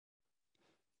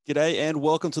G'day and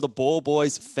welcome to the Ball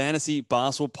Boys Fantasy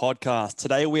Basketball Podcast.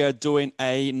 Today we are doing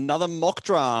another mock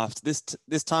draft.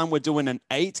 This time we're doing an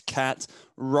 8-cat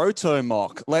Roto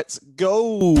mock. Let's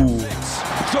go. Jordan open.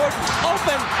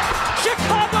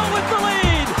 Chicago with the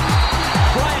lead.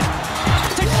 Bryant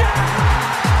to Shaq.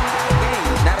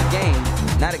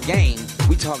 Not a game.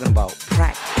 We talking about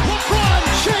practice. LeBron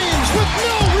James with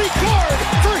no regard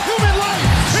for human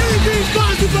life. Anything's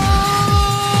possible.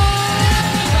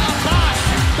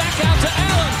 Back out to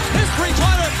Allen. His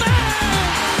three-pointer.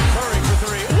 Bang! Murray for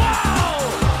three. Wow!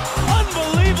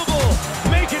 Unbelievable.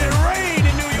 Making it rain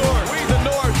in New York. We the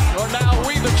North are now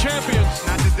we the champions.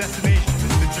 Not the destination,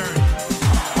 it's the journey.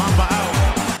 Mamba out.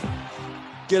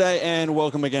 G'day and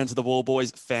welcome again to the Ball Boys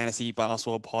Fantasy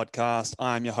Basketball Podcast.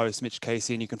 I'm your host, Mitch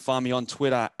Casey, and you can find me on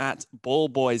Twitter at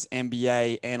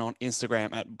BallBoysNBA and on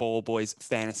Instagram at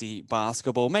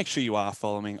BallBoysFantasyBasketball. Make sure you are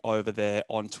following over there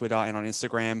on Twitter and on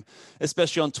Instagram.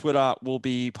 Especially on Twitter, we'll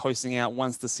be posting out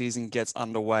once the season gets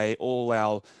underway all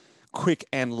our quick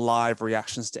and live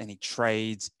reactions to any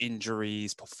trades,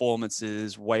 injuries,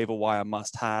 performances, waiver wire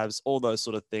must-haves, all those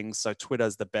sort of things. So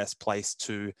Twitter's the best place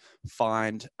to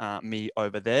find me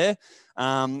over there.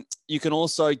 You can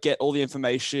also get all the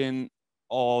information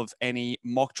of any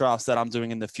mock drafts that I'm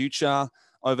doing in the future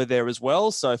over there as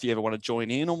well. So if you ever want to join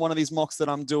in on one of these mocks that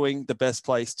I'm doing, the best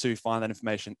place to find that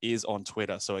information is on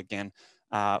Twitter. So again,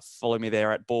 follow me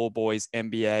there at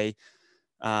BallBoysNBA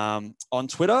on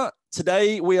Twitter.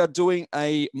 Today, we are doing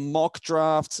a mock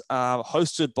draft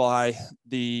hosted by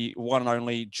the one and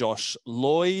only Josh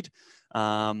Lloyd,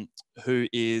 who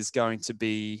is going to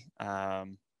be,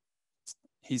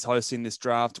 he's hosting this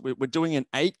draft. We're doing an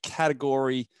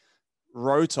 8-category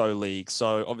Roto league.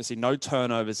 So obviously no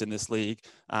turnovers in this league,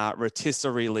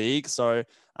 rotisserie league. So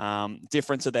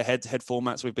different to the head-to-head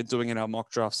formats we've been doing in our mock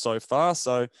draft so far.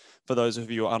 So for those of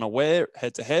you unaware,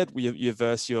 head-to-head, you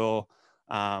verse your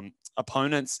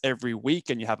opponents every week,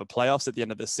 and you have a playoffs at the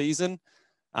end of the season.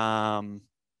 But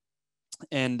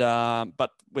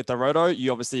with the Roto, you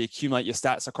obviously accumulate your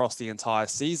stats across the entire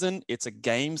season. It's a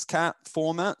games cap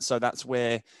format, so that's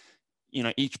where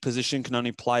each position can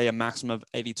only play a maximum of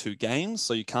 82 games.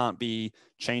 So you can't be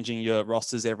changing your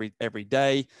rosters every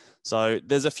day. So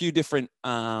there's a few different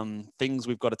things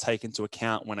we've got to take into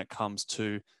account when it comes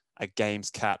to a games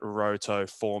cap Roto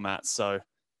format. So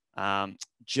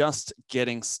just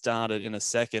getting started in a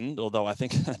second, although I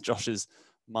think Josh is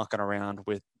mucking around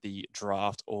with the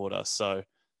draft order. So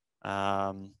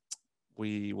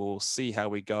we will see how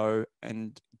we go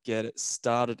and get it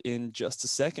started in just a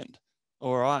second.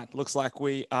 All right, looks like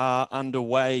we are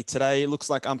underway today. It looks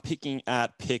like I'm picking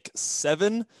at pick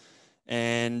 7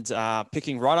 and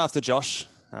picking right after Josh.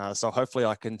 So hopefully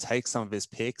I can take some of his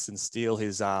picks and steal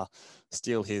his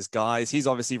guys. He's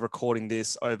obviously recording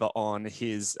this over on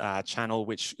his channel,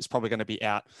 which is probably going to be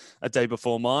out a day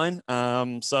before mine.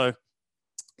 So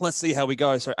let's see how we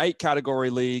go. So 8-category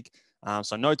league.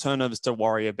 So no turnovers to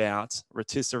worry about.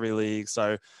 Rotisserie league.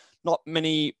 So not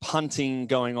much punting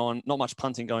going on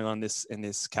in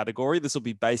this category. This will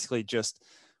be basically just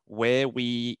where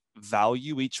we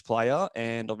value each player,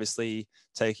 and obviously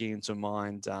taking into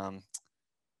mind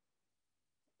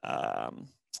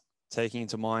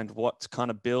what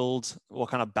kind of build, what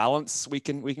kind of balance we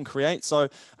can create. So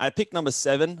at pick number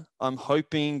 7, I'm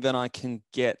hoping that I can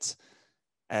get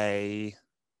who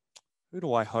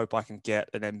do I hope I can get?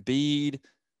 An Embiid,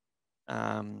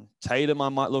 Tatum I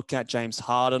might look at, James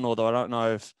Harden, although I don't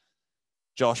know if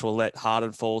Josh will let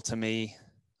Harden fall to me.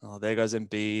 Oh, there goes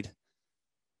Embiid.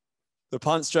 The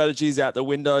punt strategy is out the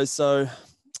window, so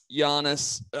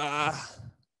Giannis,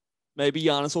 maybe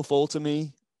Giannis will fall to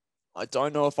me. I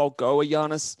don't know if I'll go with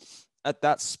Giannis at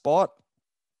that spot.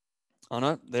 Oh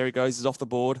no, there he goes. He's off the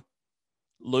board.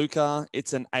 Luka,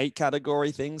 it's an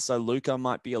 8-category thing, so Luka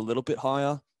might be a little bit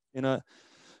higher.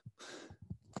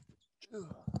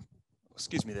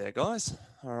 Excuse me there, guys.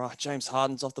 All right, James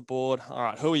Harden's off the board. All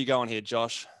right, who are you going here,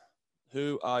 Josh?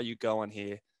 Who are you going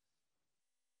here?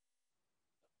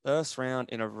 First round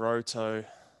in a Roto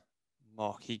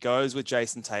mock. He goes with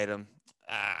Jason Tatum.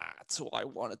 That's who I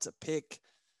wanted to pick.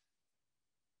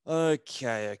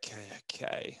 Okay.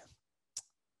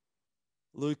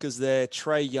 Luka's there.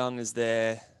 Trae Young is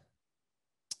there.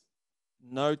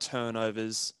 No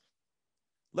turnovers.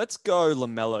 Let's go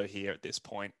LaMelo here at this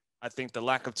point. I think the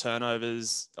lack of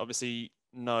turnovers, obviously,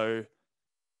 no,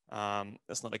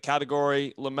 that's not a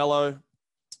category. LaMelo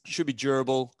should be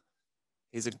durable.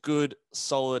 He's a good,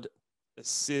 solid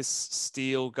assist,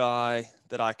 steal guy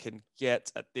that I can get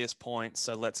at this point.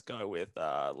 So let's go with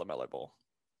LaMelo Ball.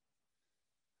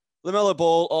 LaMelo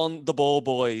Ball on the ball,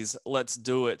 boys. Let's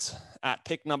do it. At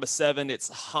pick number 7, it's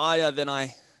higher than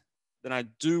I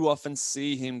do often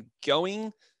see him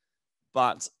going,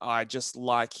 but I just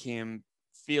like him,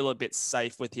 feel a bit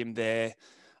safe with him there.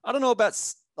 I don't know about,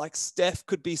 like, Steph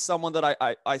could be someone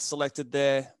that I selected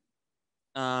there.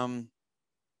 I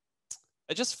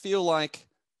just feel like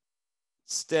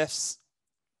Steph's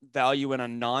value in a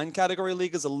 9 category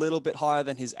league is a little bit higher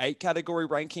than his 8 category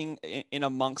ranking in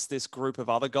amongst this group of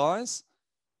other guys.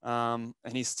 And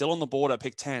he's still on the board at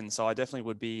pick 10. So I definitely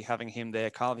would be having him there.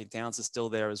 Karl-Anthony Towns is still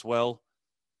there as well.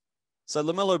 So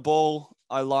LaMelo Ball,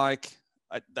 I like.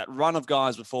 That run of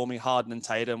guys before me, Harden and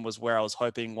Tatum, was where I was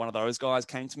hoping one of those guys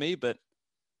came to me. But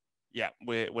yeah,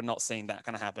 we're not seeing that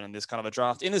kind of happen in this kind of a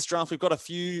draft. In this draft, we've got a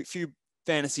few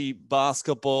fantasy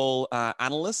basketball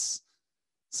analysts.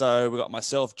 So we got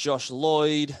myself, Josh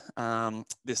Lloyd.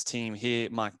 This team here,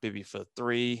 Mike Bibby for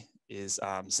 3 is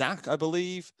Zach, I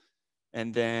believe.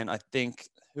 And then I think,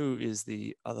 who is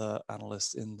the other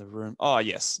analyst in the room? Oh,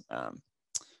 yes.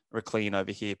 Reclean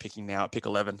over here, picking now at pick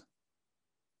 11.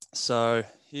 So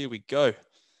here we go.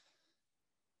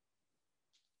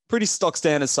 Pretty stock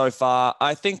standard so far.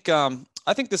 I think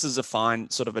this is a fine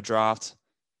sort of a draft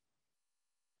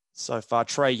so far.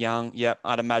 Trae Young, yep.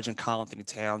 I'd imagine Karl-Anthony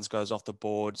Towns goes off the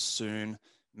board soon.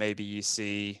 Maybe you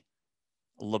see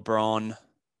LeBron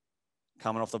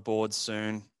coming off the board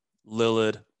soon.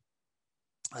 Lillard.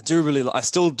 I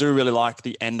still do really like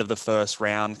the end of the first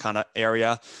round kind of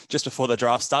area. Just before the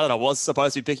draft started, I was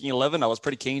supposed to be picking 11. I was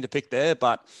pretty keen to pick there,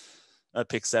 but at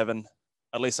pick 7,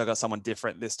 at least I got someone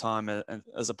different this time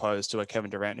as opposed to a Kevin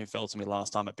Durant who fell to me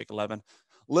last time at pick 11.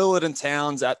 Lillard and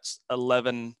Towns at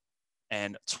 11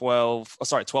 and 12. Oh,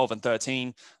 sorry, 12 and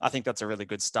 13. I think that's a really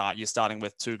good start. You're starting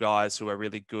with 2 guys who are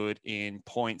really good in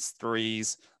points,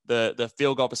 threes. The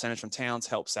field goal percentage from Towns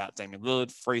helps out Damian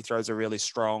Lillard. Free throws are really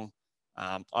strong.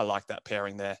 I like that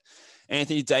pairing there.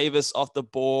 Anthony Davis off the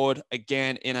board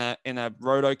again in a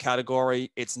Roto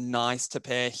category. It's nice to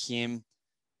pair him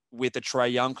with the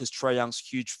Trae Young because Trae Young's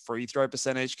huge free throw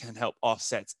percentage can help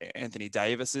offset Anthony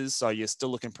Davis's. So you're still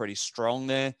looking pretty strong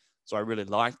there. So I really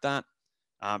like that.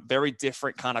 Very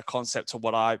different kind of concept to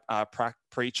what I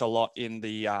preach a lot in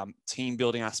the team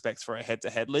building aspects for a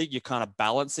head-to-head league. You're kind of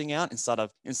balancing out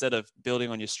instead of building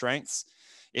on your strengths.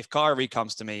 If Kyrie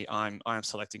comes to me, I'm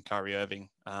selecting Kyrie Irving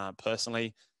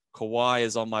personally. Kawhi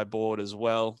is on my board as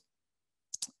well.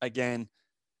 Again,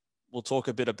 we'll talk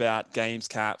a bit about games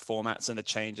cap formats and the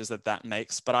changes that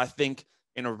makes. But I think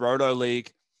in a Roto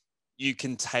league, you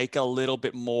can take a little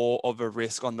bit more of a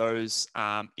risk on those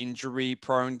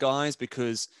injury-prone guys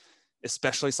because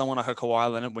especially someone like a Kawhi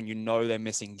Leonard, when you know they're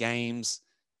missing games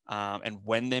and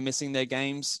when they're missing their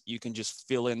games, you can just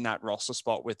fill in that roster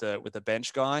spot with a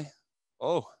bench guy.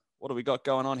 Oh, what do we got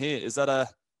going on here? Is that an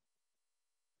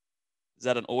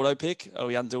auto pick? Are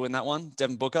we undoing that one?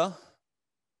 Devin Booker?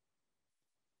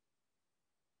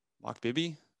 Mike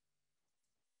Bibby?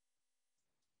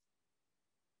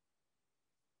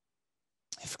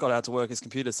 He forgot how to work his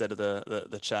computer, said to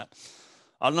the chat.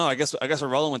 I don't know. I guess we're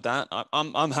rolling with that.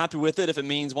 I'm happy with it if it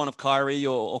means one of Kyrie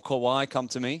or Kawhi come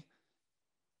to me.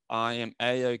 I am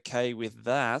A-okay with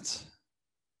that.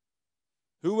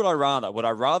 Who would I rather? Would I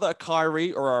rather a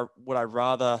Kyrie or would I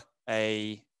rather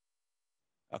a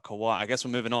Kawhi? I guess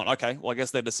we're moving on. Okay. Well, I guess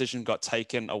their decision got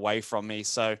taken away from me.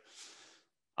 So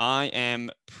I am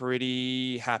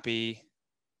pretty happy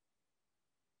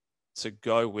to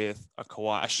go with a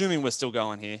Kawhi, assuming we're still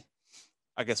going here.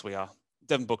 I guess we are.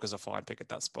 Devin Booker's a fine pick at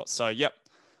that spot. So, yep.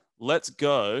 Let's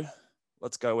go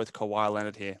with Kawhi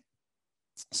Leonard here.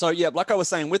 So, yeah, like I was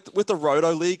saying, with the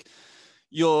Roto League,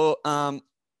 you're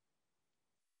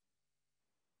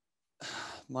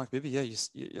Mike Bibby,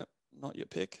 yeah, not your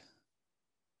pick.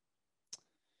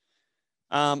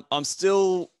 I'm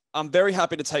very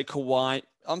happy to take Kawhi.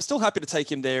 I'm still happy to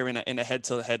take him there in a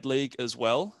head-to-head league as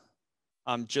well.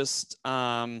 I'm just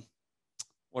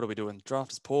what are we doing?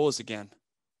 Draft is paused again.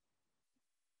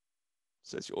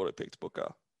 Says you auto-picked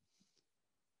Booker.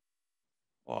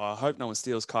 Oh, I hope no one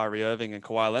steals Kyrie Irving and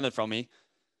Kawhi Leonard from me.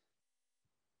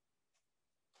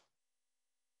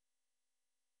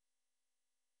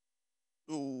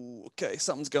 Ooh, okay,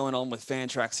 something's going on with fan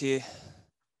tracks here.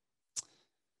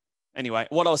 Anyway,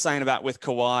 what I was saying about with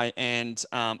Kawhi and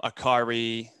a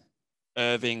Kyrie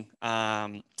Irving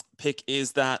pick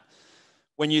is that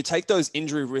when you take those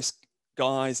injury risk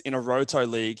guys in a Roto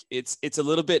league, it's a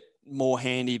little bit more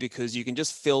handy because you can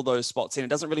just fill those spots in. It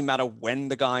doesn't really matter when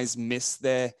the guys miss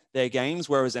their games.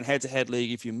 Whereas in head-to-head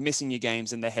league, if you're missing your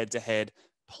games in the head-to-head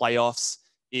playoffs,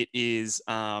 it is,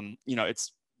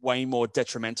 it's way more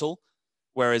detrimental.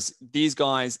 Whereas these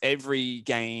guys, every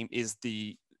game is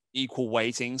the equal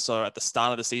weighting. So at the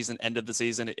start of the season, end of the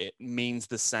season, it means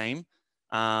the same.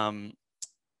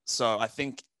 So I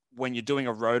think when you're doing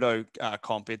a roto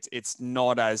comp, it's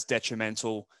not as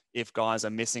detrimental if guys are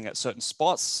missing at certain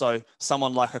spots. So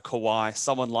someone like a Kawhi,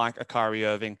 someone like a Kyrie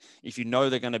Irving, if you know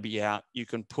they're going to be out, you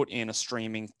can put in a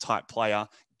streaming type player,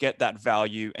 get that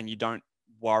value, and you don't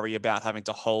worry about having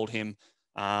to hold him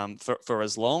for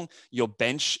as long. Your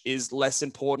bench is less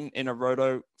important in a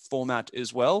roto format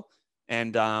as well.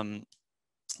 And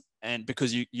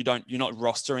because you're not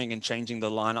rostering and changing the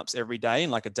lineups every day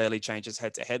in like a daily changes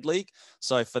head-to-head league.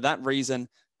 So for that reason,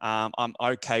 I'm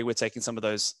okay with taking some of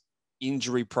those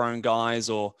injury-prone guys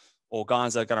or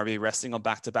guys that are going to be resting on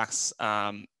back-to-backs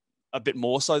a bit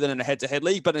more so than in a head-to-head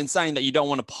league. But in saying that, you don't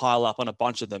want to pile up on a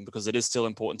bunch of them because it is still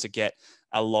important to get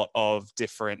a lot of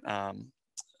different.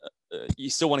 You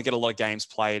still want to get a lot of games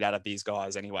played out of these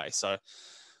guys anyway. So.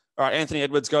 All right, Anthony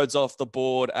Edwards goes off the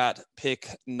board at pick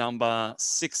number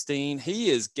 16. He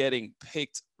is getting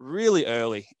picked really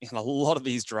early in a lot of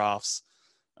these drafts.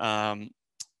 I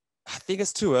think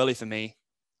it's too early for me.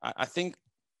 I think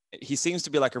he seems to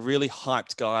be like a really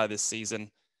hyped guy this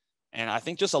season. And I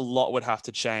think just a lot would have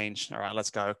to change. All right, let's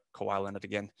go Kawhi Leonard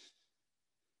again.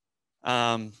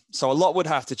 So a lot would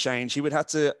have to change. He would have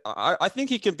to, I think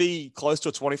he can be close to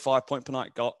a 25 point per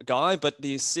night guy, but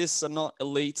the assists are not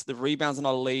elite. The rebounds are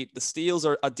not elite. The steals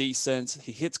are decent.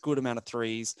 He hits good amount of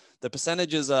threes. The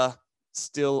percentages are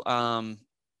still, don't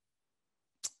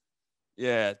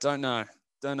know.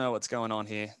 Don't know what's going on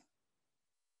here.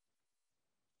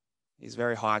 He's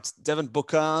very hyped. Devin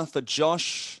Booker for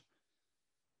Josh.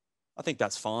 I think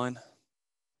that's fine.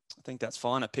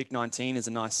 At pick 19 is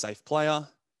a nice, safe player.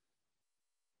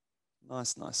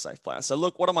 Nice, safe player. So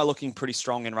look, what am I looking pretty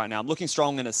strong in right now? I'm looking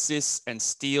strong in assists and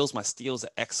steals. My steals are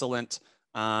excellent.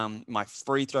 My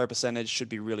free throw percentage should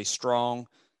be really strong.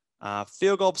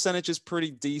 Field goal percentage is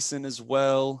pretty decent as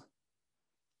well.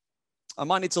 I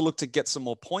might need to look to get some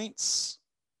more points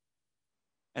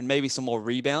and maybe some more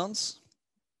rebounds.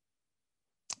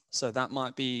 So that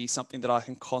might be something that I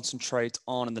can concentrate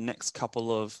on in the next couple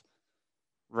of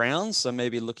rounds. So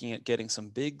maybe looking at getting some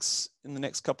bigs in the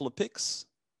next couple of picks.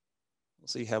 We'll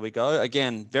see how we go.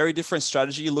 Again, very different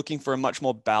strategy. You're looking for a much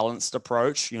more balanced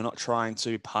approach. You're not trying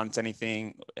to punt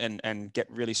anything and get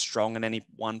really strong in any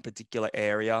one particular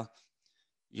area.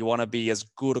 You want to be as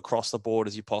good across the board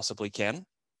as you possibly can.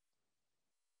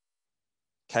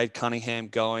 Cade Cunningham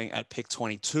going at pick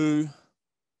 22.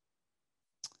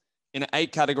 In an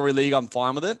 8 category league, I'm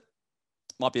fine with it.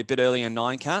 Might be a bit early in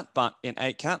 9 cat, but in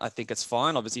 8 cat, I think it's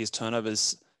fine. Obviously, his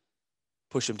turnovers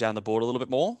push him down the board a little bit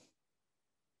more.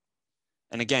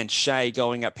 And again, Shea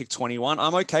going at pick 21,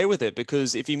 I'm okay with it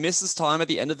because if he misses time at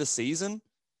the end of the season,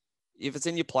 if it's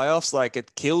in your playoffs, like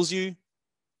it kills you.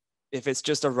 If it's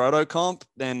just a roto comp,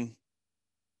 then,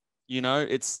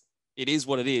 it is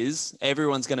what it is.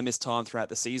 Everyone's going to miss time throughout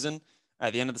the season.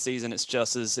 At the end of the season, it's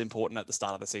just as important at the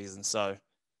start of the season. So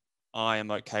I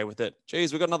am okay with it.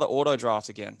 Geez, we've got another auto draft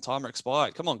again. Timer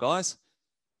expired. Come on, guys.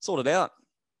 Sort it out.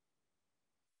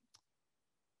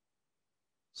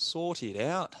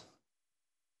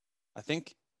 I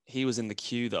think he was in the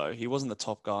queue, though. He wasn't the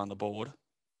top guy on the board.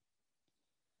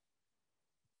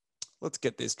 Let's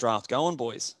get this draft going,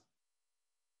 boys.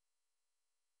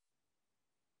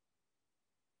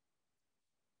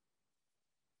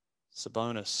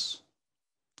 Sabonis.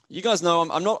 You guys know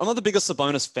I'm not the biggest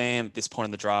Sabonis fan at this point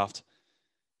in the draft.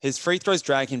 His free throws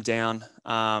drag him down.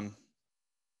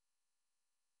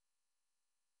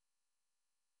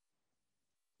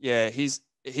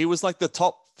 He was like the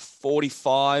top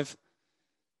 45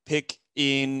 pick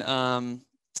in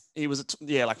he was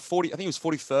like 40. I think he was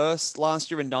 41st last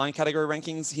year in 9 category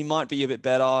rankings. He might be a bit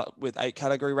better with 8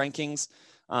 category rankings.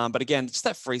 But again, just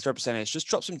that free throw percentage just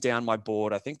drops him down my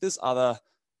board. I think there's other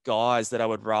guys that I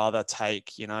would rather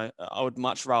take. I would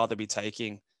much rather be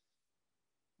taking.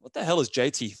 What the hell is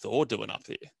JT Thor doing up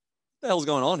here? What the hell's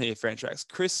going on here, Fantrax?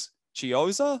 Chris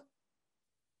Chioza?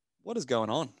 What is going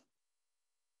on?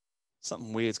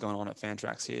 Something weird's going on at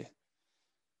Fantrax here.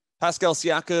 Pascal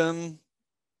Siakam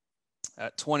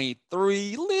at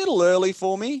 23, little early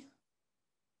for me.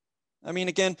 I mean,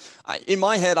 again, in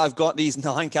my head, I've got these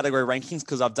 9 category rankings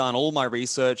because I've done all my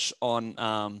research on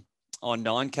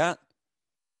 9 cat.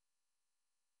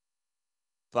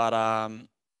 But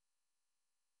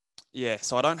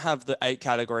so I don't have the 8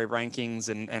 category rankings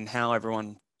and how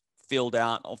everyone filled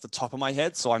out off the top of my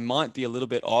head. So I might be a little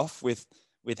bit off with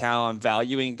how I'm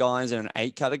valuing guys in an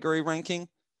 8 category ranking.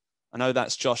 I know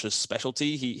that's Josh's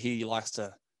specialty. He likes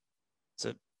to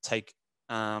take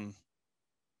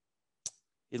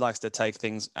He likes to take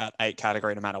things at 8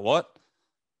 category no matter what.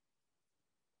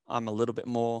 I'm a little bit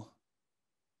more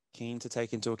keen to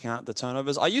take into account the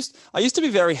turnovers. I used to be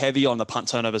very heavy on the punt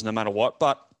turnovers no matter what,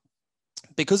 but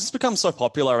because it's become so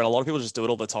popular and a lot of people just do it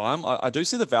all the time, I do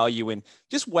see the value in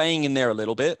just weighing in there a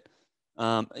little bit.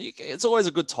 It's always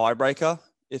a good tiebreaker.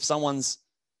 If someone's,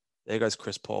 there goes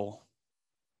Chris Paul.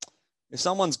 If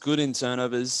someone's good in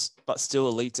turnovers but still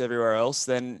elite everywhere else,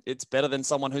 then it's better than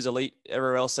someone who's elite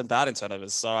everywhere else and bad in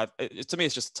turnovers. So to me,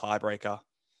 it's just a tiebreaker.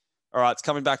 All right, it's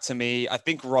coming back to me. I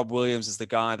think Rob Williams is the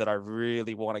guy that I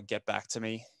really want to get back to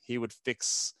me. He would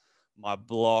fix my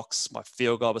blocks, my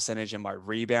field goal percentage, and my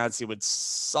rebounds. He would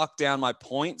suck down my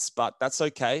points, but that's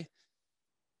okay.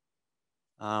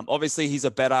 Obviously, he's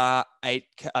a better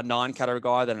 9 category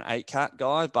guy than an 8 cat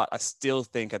guy, but I still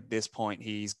think at this point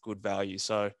he's good value.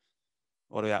 So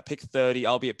what about pick 30?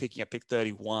 I'll be picking at pick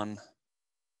 31.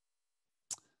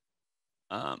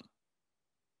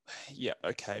 Yeah,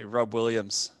 okay, Rob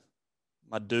Williams,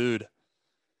 my dude.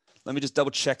 Let me just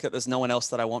double check that there's no one else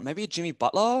that I want. Maybe a Jimmy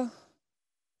Butler?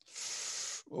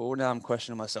 Oh, now I'm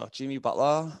questioning myself. Jimmy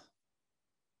Butler?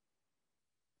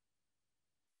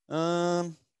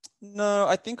 No,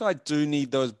 I think I do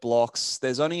need those blocks.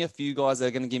 There's only a few guys that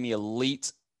are going to give me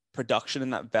elite production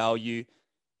in that value,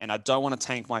 and I don't want to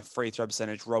tank my free throw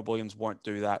percentage. Rob Williams won't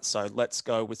do that. So let's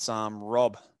go with some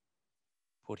Rob.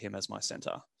 Put him as my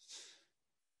center.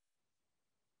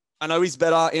 I know he's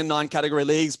better in 9 category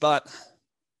leagues, but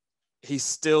he's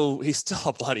still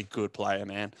a bloody good player,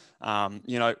 man.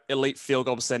 Elite field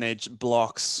goal percentage,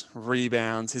 blocks,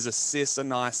 rebounds. His assists are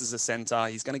nice as a center.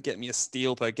 He's going to get me a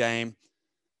steal per game.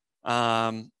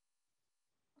 Suck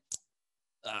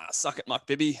it, Mike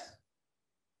Bibby.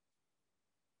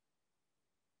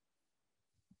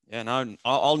 Yeah, no,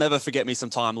 I'll never forget me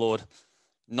some Time Lord.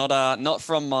 Not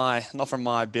from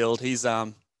my build. He's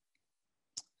any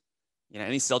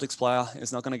Celtics player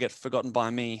is not going to get forgotten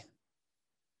by me.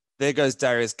 There goes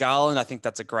Darius Garland. I think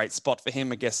that's a great spot for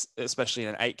him, I guess, especially in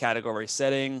an 8 category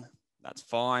setting. That's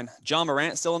fine. Ja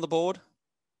Morant still on the board.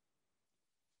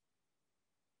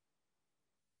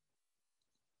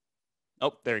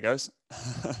 Oh, there he goes.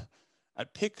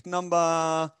 At pick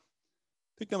number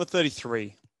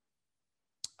 33.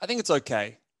 I think it's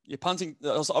okay. You're punting,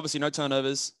 obviously no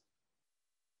turnovers.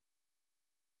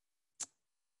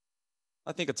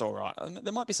 I think it's all right.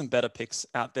 There might be some better picks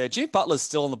out there. Jimmy Butler's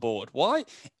still on the board. Why?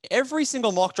 Every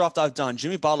single mock draft I've done,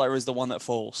 Jimmy Butler is the one that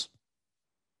falls.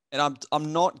 And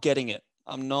I'm not getting it.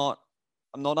 I'm not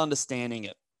understanding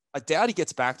it. I doubt he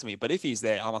gets back to me, but if he's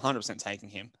there, I'm 100% taking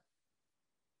him.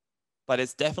 But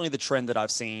it's definitely the trend that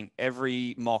I've seen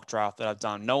every mock draft that I've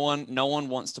done. No one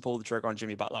wants to pull the trigger on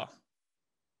Jimmy Butler.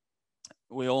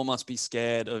 We all must be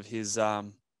scared of his there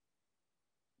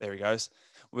he goes.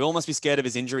 We all must be scared of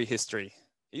his injury history.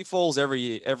 He falls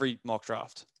every mock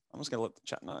draft. I'm just gonna let the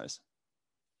chat know.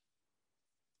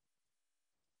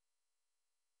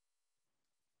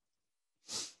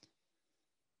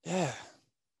 Yeah.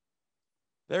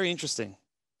 Very interesting.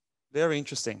 Very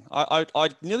interesting. I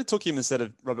nearly took him instead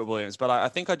of Robert Williams, but I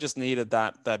think I just needed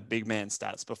that big man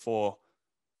stats before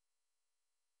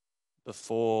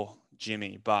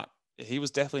Jimmy, but he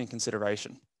was definitely in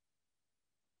consideration.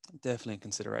 Definitely in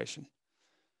consideration.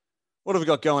 What have we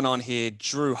got going on here?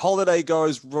 Drew Holiday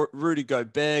goes. Rudy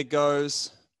Gobert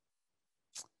goes.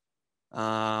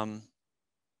 Who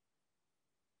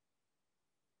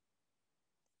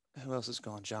else has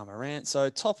gone? Ja Morant.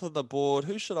 So top of the board,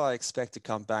 who should I expect to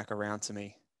come back around to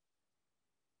me?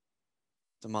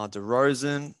 DeMar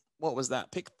DeRozan. What was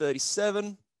that? Pick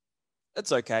 37.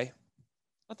 It's okay.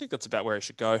 I think that's about where it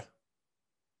should go.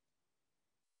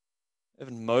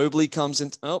 Evan Mobley comes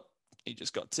in. Oh, he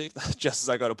just got ticked. Just as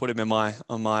I got to put him in my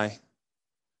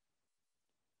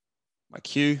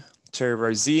queue. Terry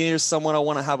Rozier is someone I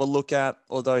want to have a look at,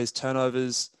 although his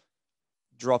turnovers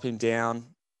drop him down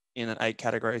in an 8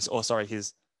 categories. Or sorry,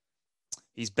 he's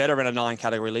better in a 9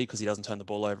 category league because he doesn't turn the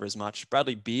ball over as much.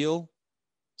 Bradley Beal,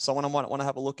 someone I might want to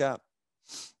have a look at.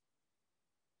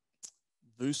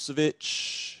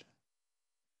 Vucevic,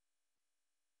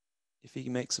 if he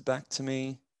makes it back to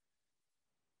me.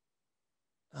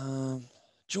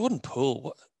 Jordan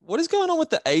Poole. What is going on with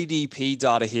the ADP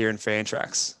data here in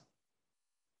Fantrax?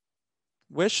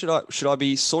 Where should I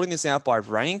be sorting this out by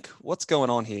rank? What's going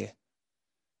on here?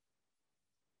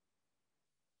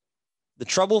 The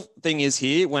trouble thing is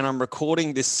here when I'm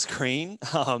recording this screen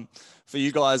for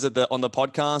you guys on the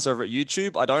podcast over at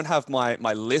YouTube, I don't have my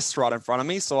list right in front of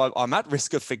me, so I'm at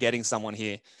risk of forgetting someone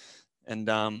here.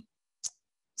 And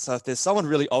so if there's someone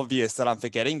really obvious that I'm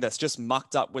forgetting that's just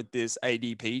mucked up with this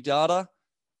ADP data,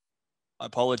 I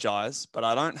apologize, but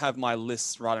I don't have my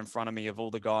lists right in front of me of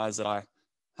all the guys that I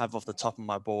have off the top of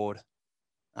my board.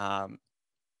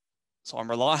 So I'm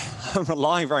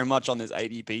relying very much on this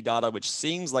ADP data, which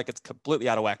seems like it's completely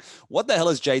out of whack. What the hell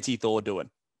is JT Thor doing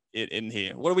in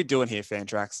here? What are we doing here,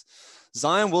 Fantrax?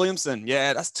 Zion Williamson.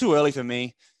 Yeah, that's too early for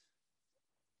me.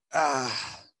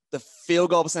 The field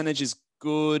goal percentage is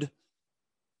good.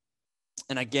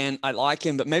 And again, I like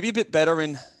him, but maybe a bit better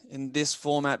in this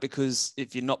format, because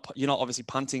if you're not obviously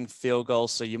punting field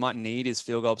goals, so you might need his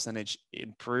field goal percentage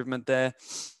improvement there.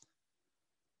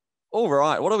 All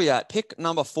right, what are we at? Pick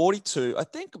number 42. I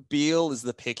think Beal is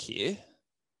the pick here.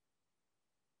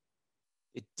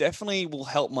 It definitely will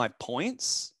help my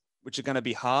points, which are going to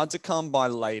be hard to come by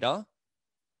later.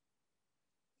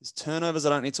 His turnovers I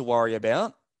don't need to worry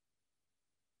about.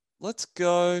 Let's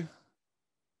go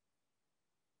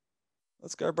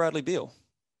Bradley Beal.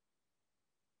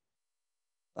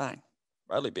 Bang,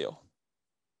 Bradley Beal.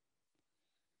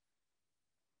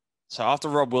 So after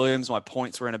Rob Williams, my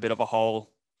points were in a bit of a hole.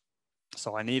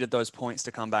 So I needed those points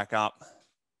to come back up.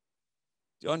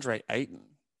 DeAndre Ayton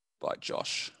by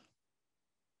Josh.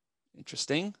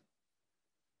 Interesting.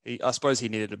 I suppose he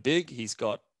needed a big. He's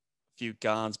got a few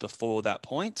guards before that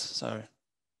point, so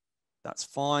that's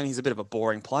fine. He's a bit of a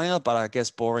boring player, but I guess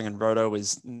boring in Roto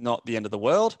is not the end of the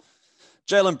world.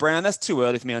 Jaylen Brown, that's too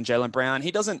early for me on Jaylen Brown.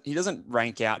 He doesn't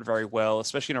rank out very well,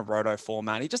 especially in a Roto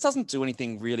format. He just doesn't do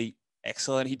anything really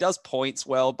excellent. He does points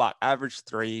well, but average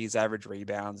threes, average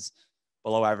rebounds,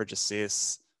 below average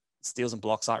assists, steals and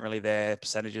blocks aren't really there.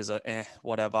 Percentages are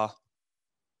whatever.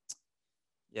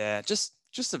 Yeah, just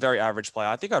a very average player.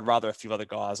 I think I'd rather a few other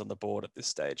guys on the board at this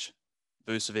stage.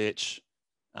 Vucevic,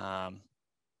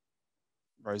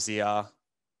 Rozier,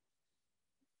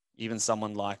 even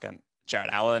someone like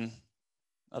Jarrett Allen,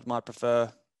 I might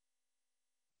prefer.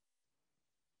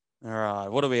 All right,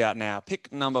 what are we at now?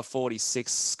 Pick number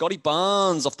 46, Scotty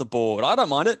Barnes off the board. I don't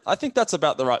mind it. I think that's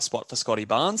about the right spot for Scotty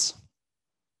Barnes.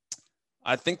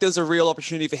 I think there's a real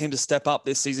opportunity for him to step up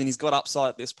this season. He's got upside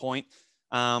at this point.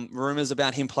 Rumors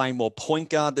about him playing more point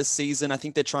guard this season. I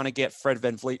think they're trying to get Fred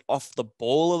VanVleet off the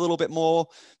ball a little bit more.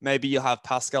 Maybe you'll have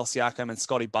Pascal Siakam and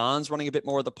Scotty Barnes running a bit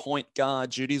more of the point guard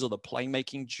duties, or the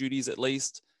playmaking duties at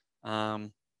least.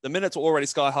 The minutes were already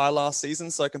sky high last season,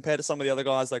 so compared to some of the other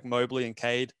guys like Mobley and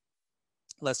Cade,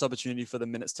 less opportunity for the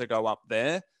minutes to go up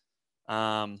there.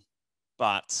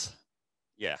 But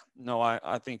yeah, no,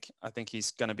 I think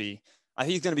he's going to be. I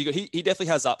think he's going to be good. He definitely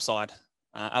has upside.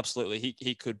 Absolutely.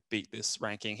 He could beat this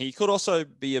ranking. He could also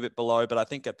be a bit below, but I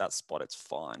think at that spot, it's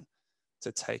fine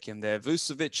to take him there.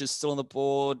 Vucevic is still on the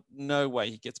board. No way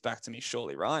he gets back to me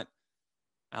shortly, right?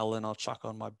 Allen, I'll chuck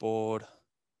on my board.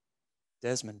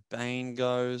 Desmond Bain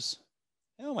goes.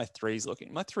 How are my threes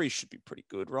looking? My threes should be pretty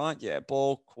good, right? Yeah,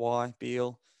 Ball, Kawhi,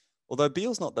 Beal. Although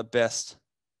Beal's not the best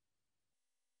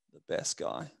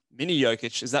guy. Mini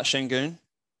Jokic, is that Şengün?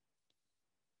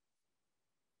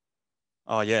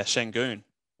 Oh, yeah, Şengün.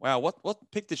 Wow,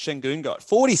 what pick did Şengün got?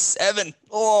 47.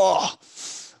 Oh,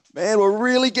 man, we're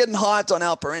really getting hyped on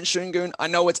Alperen Şengün. I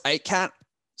know it's 8-cat,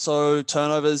 so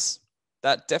turnovers,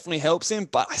 that definitely helps him,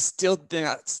 but I still think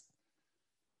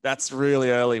that's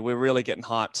really early. We're really getting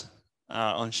hyped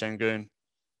on Şengün.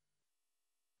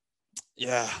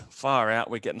 Yeah, far out.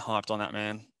 We're getting hyped on that,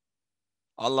 man.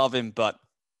 I love him, but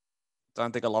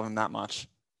don't think I love him that much.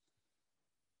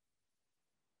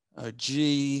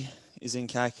 OG is in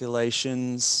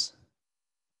calculations.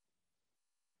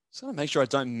 Just want to make sure I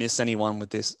don't miss anyone with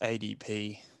this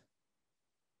ADP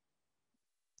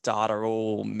data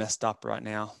all messed up right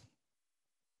now.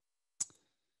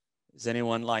 Is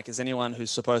anyone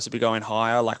who's supposed to be going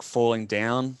higher, like falling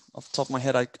down off the top of my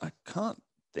head? I can't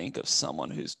think of someone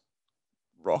who's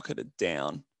rocketed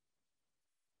down.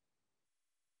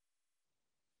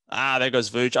 There goes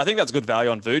Vooch. I think that's good value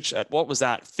on Vooch. At what was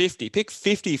that? 50. Pick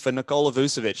 50 for Nikola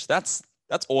Vucevic. That's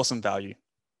awesome value.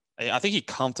 I think he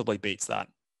comfortably beats that.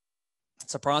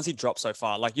 Surprised he dropped so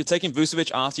far. Like, you're taking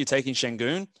Vucevic after you're taking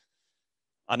Şengün.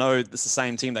 I know it's the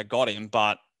same team that got him,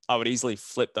 but I would easily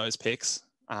flip those picks.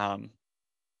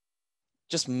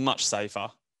 Just much safer.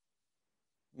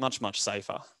 Much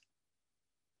safer.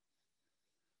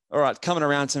 All right, coming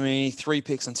around to me. 3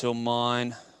 picks until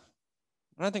mine.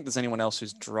 I don't think there's anyone else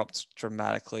who's dropped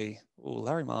dramatically. Ooh,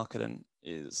 Larry Marketing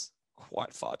is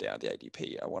quite far down the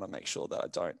ADP. I want to make sure that I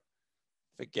don't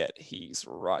forget he's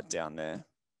right down there.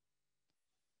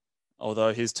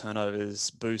 Although his turnovers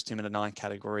boost him in the 9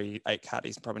 category, 8 cat,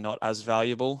 he's probably not as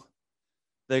valuable.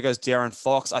 There goes De'Aaron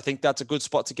Fox. I think that's a good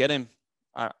spot to get him.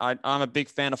 I'm a big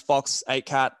fan of Fox, 8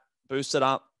 cat, boosted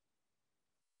up.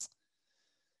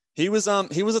 He was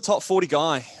a top 40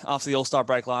 guy after the All-Star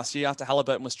break last year. After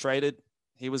Halliburton was traded,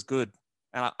 he was good.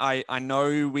 And I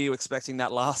know we were expecting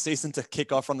that last season to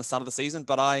kick off from the start of the season,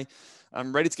 but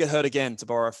I'm ready to get hurt again, to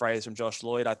borrow a phrase from Josh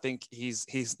Lloyd. I think he's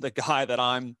the guy that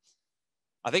I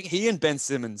think he and Ben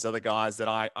Simmons are the guys that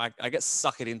I get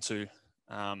suckered into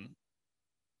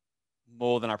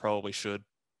more than I probably should.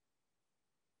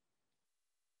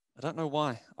 I don't know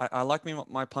why. I like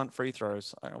my punt free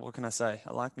throws. What can I say?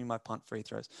 I like my punt free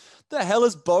throws. The hell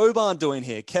is Boban doing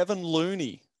here? Kevin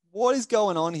Looney. What is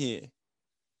going on here?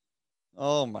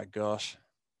 Oh my gosh.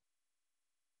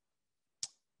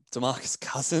 DeMarcus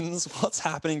Cousins. What's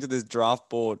happening to this draft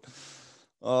board?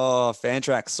 Oh,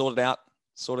 Fantrax. Sort it out.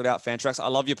 Sort it out, Fantrax. I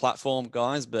love your platform,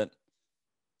 guys, but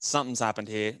something's happened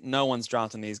here. No one's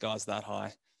drafting these guys that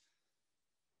high.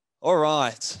 All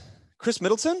right. Chris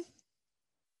Middleton.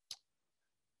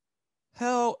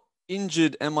 How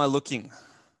injured am I looking?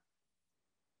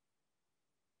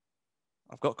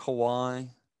 I've got Kawhi.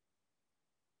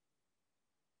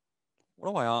 What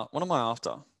am I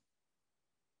after?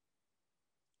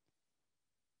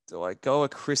 Do I go a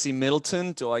Chrissy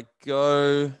Middleton? Do I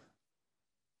go?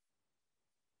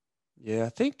 Yeah, I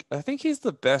think he's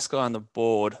the best guy on the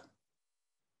board.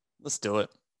 Let's do it.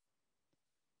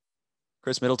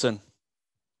 Chris Middleton.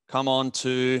 Come on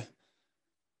to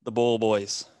the ball,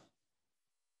 boys.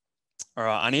 All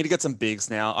right, I need to get some bigs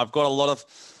now. I've got a lot of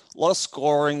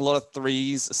scoring, a lot of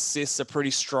threes. Assists are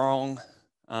pretty strong.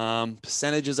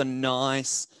 Percentages are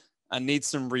nice. I need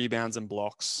some rebounds and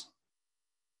blocks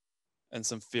and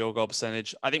some field goal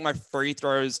percentage. I think my free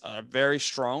throws are very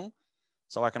strong,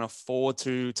 so I can afford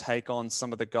to take on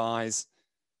some of the guys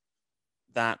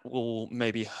that will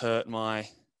maybe hurt my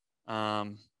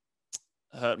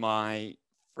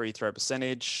free throw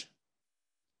percentage.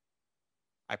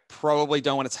 I probably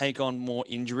don't want to take on more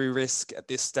injury risk at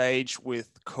this stage with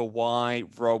Kawhi,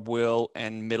 Rob Will,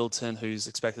 and Middleton, who's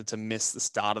expected to miss the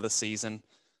start of the season.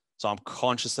 So I'm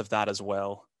conscious of that as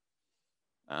well.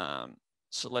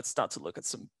 So let's start to look at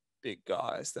some big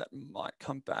guys that might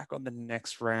come back on the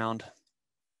next round.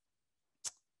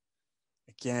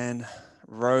 Again,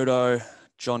 Roto,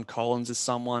 John Collins is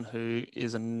someone who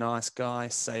is a nice guy,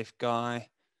 safe guy.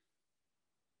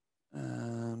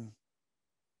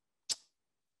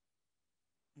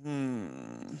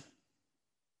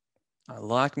 I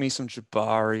like me some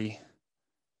Jabari.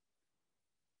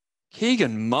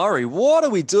 Keegan Murray. What are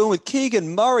we doing with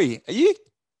Keegan Murray?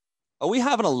 Are we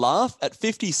having a laugh at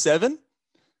 57?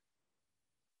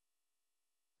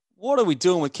 What are we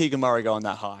doing with Keegan Murray going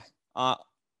that high?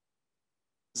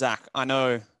 Zach, I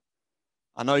know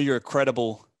you're a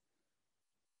credible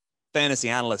fantasy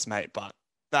analyst, mate, but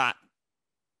that,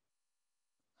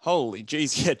 holy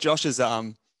geez, yeah, Josh is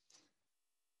a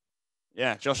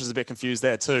bit confused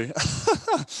there too.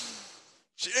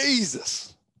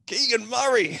 Jesus, Keegan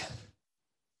Murray.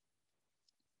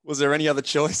 Was there any other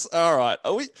choice? All right,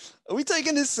 are we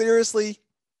taking this seriously?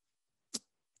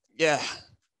 Yeah,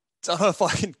 don't know if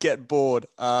I can get bored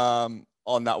on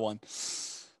that one.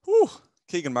 Whew.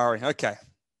 Keegan Murray. Okay,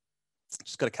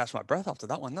 just got to catch my breath after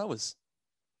that one. I don't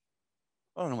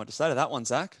know what to say to that one,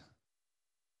 Zach.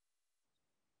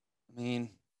 I mean,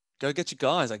 go get your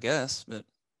guys, I guess, but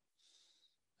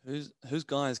whose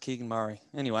guy is Keegan Murray?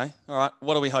 Anyway, all right,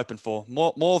 what are we hoping for?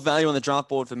 More value on the draft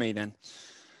board for me then.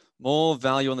 More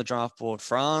value on the draft board.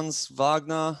 Franz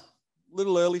Wagner, a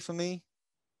little early for me.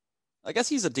 I guess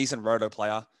he's a decent Roto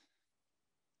player.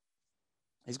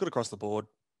 He's good across the board.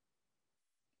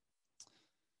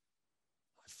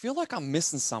 I feel like I'm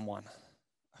missing someone.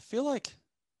 I feel like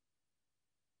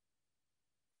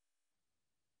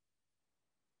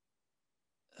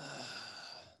I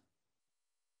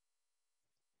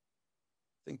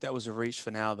think that was a reach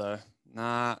for now, though.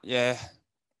 Nah, yeah.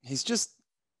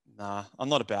 I'm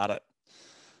not about it.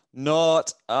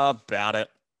 Not about it.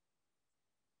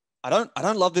 I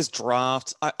don't love this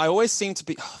draft. I always seem to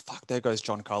be, there goes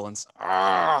John Collins.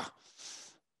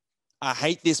 I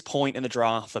hate this point in the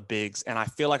draft for bigs, and I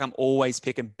feel like I'm always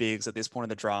picking bigs at this point in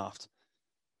the draft.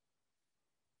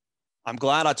 I'm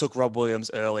glad I took Rob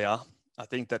Williams earlier. I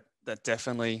think that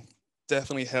definitely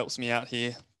helps me out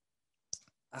here.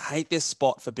 I hate this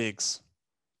spot for bigs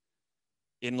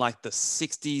in like the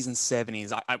 60s and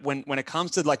 70s. When it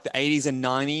comes to like the 80s and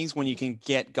 90s, when you can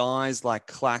get guys like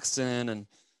Claxton and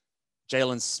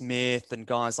Jalen Smith and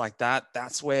guys like that,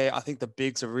 that's where I think the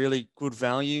bigs are really good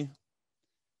value.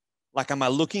 Like, am I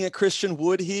looking at Christian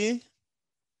Wood here?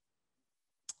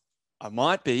 I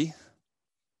might be.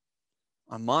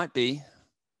 There's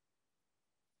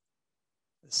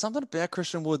something about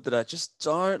Christian Wood that I just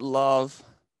don't love.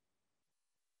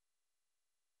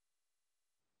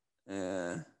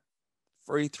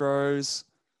 Free throws.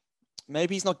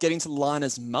 Maybe he's not getting to the line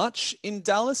as much in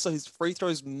Dallas, so his free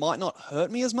throws might not hurt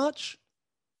me as much.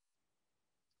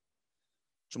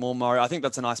 Jamal Murray. I think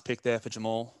that's a nice pick there for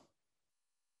Jamal.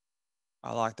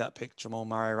 I like that pick, Jamal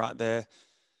Murray right there.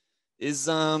 Is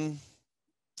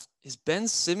Ben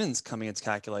Simmons coming into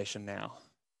calculation now?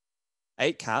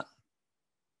 8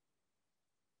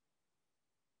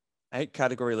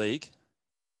 category league.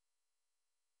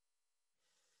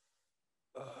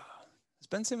 Is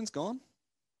Ben Simmons gone?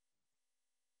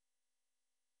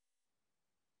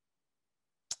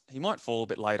 He might fall a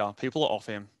bit later. People are off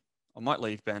him. I might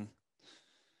leave Ben.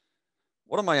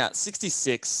 What am I at?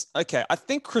 66. Okay, I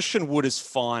think Christian Wood is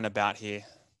fine about here.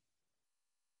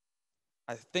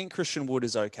 I think Christian Wood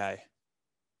is okay.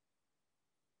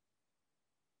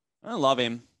 I don't love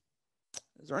him.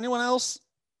 Is there anyone else?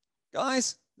 Guys,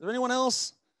 is there anyone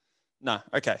else? No.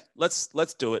 Okay, let's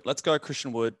do it. Let's go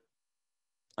Christian Wood.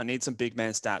 I need some big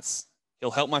man stats.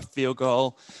 He'll help my field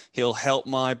goal. He'll help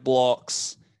my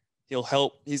blocks. He'll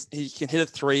help. He can hit a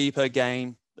 3 per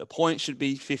game. The point should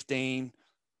be 15.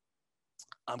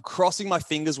 I'm crossing my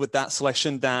fingers with that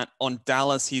selection that on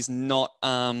Dallas he's not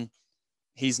going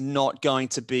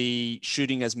to be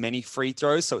shooting as many free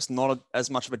throws, so it's not as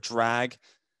much of a drag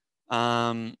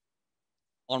on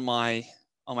my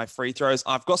free throws.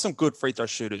 I've got some good free throw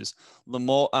shooters: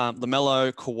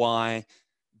 LaMelo, Kawhi,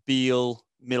 Beal,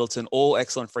 Middleton, all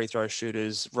excellent free throw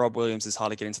shooters. Rob Williams is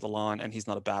hard to get into the line, and he's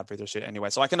not a bad free throw shooter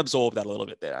anyway, so I can absorb that a little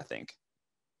bit there, I think.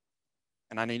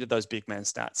 And I needed those big man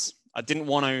stats. I didn't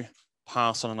want to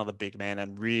pass on another big man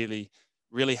and really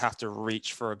have to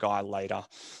reach for a guy later.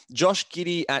 Josh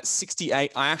Giddey at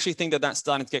 68. I actually think that that's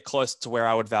starting to get close to where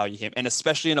I would value him. And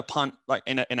especially in a punt, like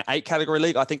in an 8 category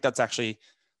league, I think that's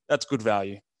good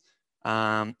value.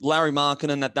 Larry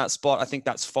Markkinen at that spot, I think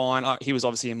that's fine. He was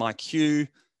obviously in my queue.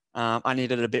 I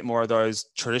needed a bit more of those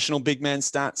traditional big man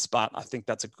stats, but I think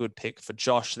that's a good pick for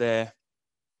Josh there.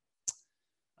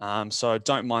 So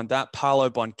don't mind that. Paolo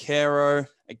Banchero,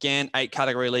 again, 8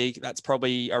 category league. That's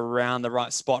probably around the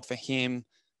right spot for him.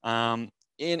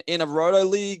 In a Roto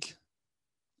league,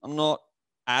 I'm not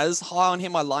as high on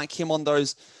him. I like him on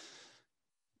those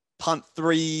punt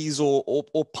 3s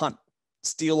or punt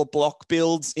steal or block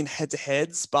builds in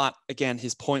head-to-heads. But again,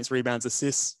 his points, rebounds,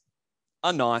 assists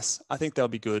are nice. I think they'll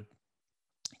be good.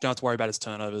 Don't have to worry about his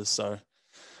turnovers. So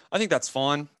I think that's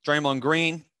fine. Draymond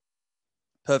Green,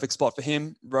 perfect spot for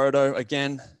him. Roto,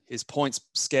 again, his points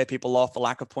scare people off. The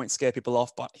lack of points scare people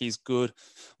off, but he's good.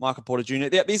 Michael Porter Jr.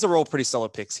 Yeah, these are all pretty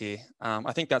solid picks here.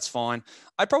 I think that's fine.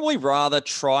 I'd probably rather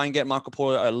try and get Michael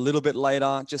Porter a little bit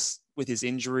later, just with his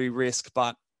injury risk,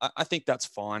 but I think that's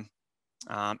fine.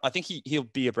 I think he'll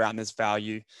be around this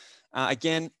value.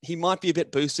 Again, he might be a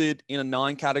bit boosted in a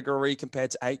 9 category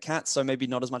compared to 8 cats, so maybe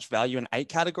not as much value in 8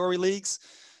 category leagues.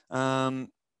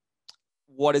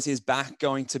 What is his back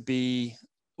going to be?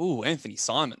 Ooh, Anthony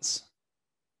Simons.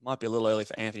 Might be a little early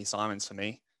for Anthony Simons for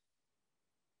me.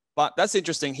 But that's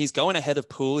interesting. He's going ahead of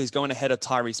Poole. He's going ahead of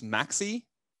Tyrese Maxey.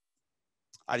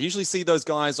 I usually see those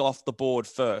guys off the board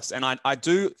first. And I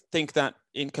do think that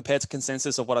in compared to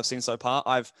consensus of what I've seen so far,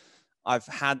 I've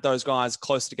had those guys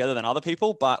closer together than other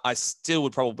people, but I still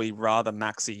would probably rather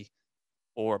Maxey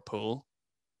or a Poole.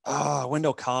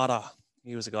 Wendell Carter.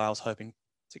 He was a guy I was hoping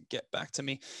to get back to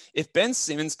me. If Ben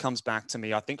Simmons comes back to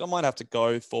me, I think I might have to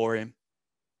go for him.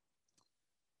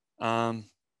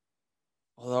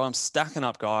 Although I'm stacking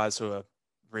up guys who are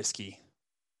risky.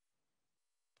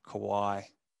 Kawhi,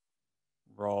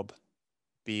 Rob,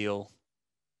 Beal.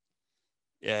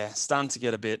 Yeah, starting to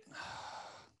get a bit.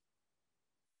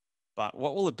 But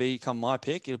what will it be come my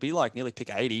pick? It'll be like nearly pick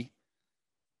 80.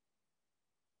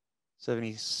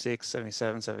 76,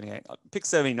 77, 78. Pick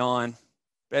 79.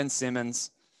 Ben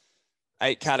Simmons.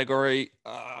 8 category.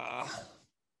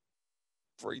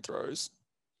 Free throws.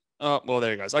 Oh, well,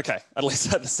 there he goes. Okay. At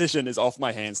least that decision is off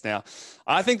my hands now.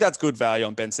 I think that's good value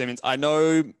on Ben Simmons. I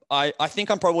know, I think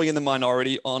I'm probably in the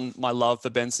minority on my love for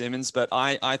Ben Simmons, but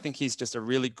I think he's just a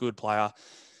really good player.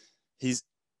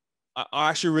 I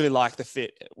actually really like the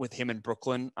fit with him in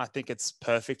Brooklyn. I think it's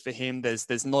perfect for him.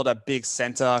 There's not a big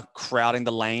center crowding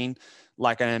the lane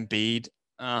like an Embiid.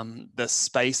 The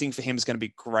spacing for him is going to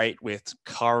be great with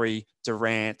Curry,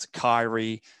 Durant,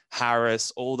 Kyrie,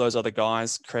 Harris, all those other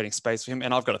guys creating space for him.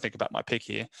 And I've got to think about my pick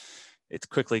here. It's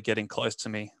quickly getting close to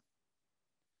me.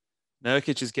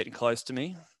 Nurkic is getting close to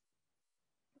me.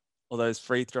 All those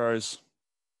free throws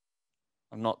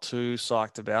I'm not too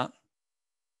psyched about.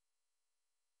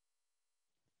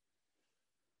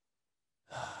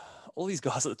 All these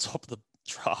guys at the top of the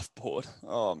draft board.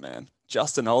 Oh, man.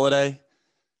 Justin Holiday.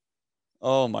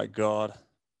 Oh, my God.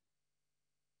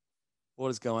 What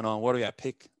is going on? What do we got?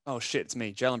 Pick. Oh, shit. It's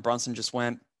me. Jalen Brunson just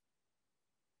went.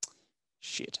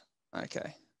 Shit.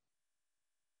 Okay.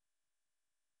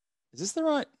 Is this the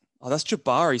right? Oh, that's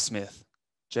Jabari Smith.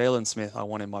 Jalen Smith, I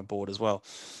want in my board as well.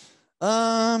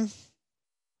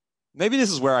 Maybe this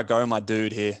is where I go, my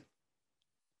dude here.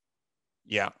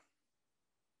 Yeah.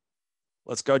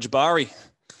 Let's go, Jabari.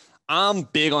 I'm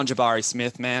big on Jabari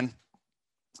Smith, man.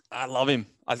 I love him.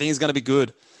 I think he's going to be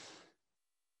good.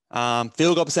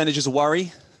 Field goal percentage is a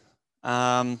worry.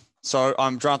 So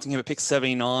I'm drafting him at pick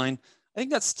 79. I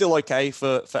think that's still okay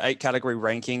for 8 category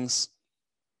rankings.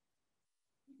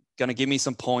 Going to give me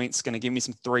some points, going to give me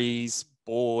some threes,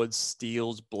 boards,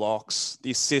 steals, blocks.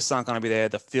 The assists aren't going to be there.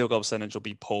 The field goal percentage will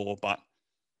be poor, but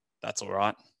that's all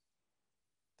right.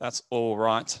 That's all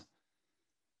right.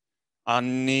 I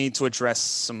need to address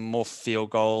some more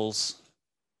field goals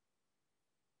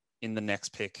in the next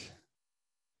pick.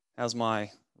 How's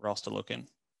my roster looking?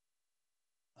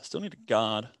 I still need a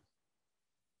guard.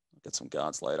 I'll get some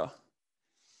guards later.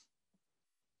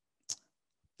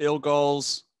 Field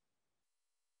goals.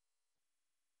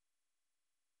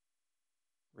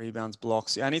 Rebounds,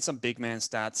 blocks. Yeah, I need some big man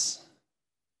stats.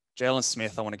 Jalen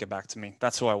Smith, I want to get back to me.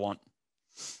 That's who I want.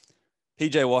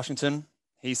 PJ Washington,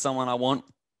 he's someone I want.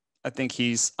 I think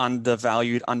he's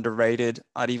undervalued, underrated.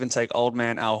 I'd even take old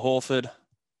man Al Horford.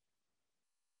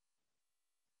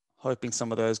 Hoping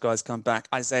some of those guys come back.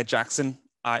 Isaiah Jackson,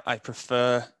 I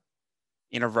prefer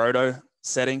in a roto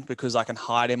setting because I can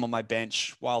hide him on my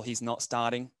bench while he's not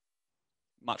starting.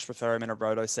 Much prefer him in a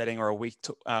roto setting or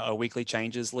a weekly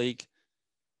changes league.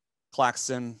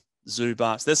 Claxton,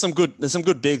 Zubac. There's some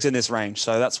good bigs in this range.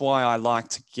 So that's why I like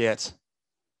to get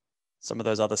some of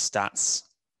those other stats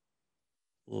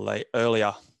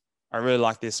earlier. I really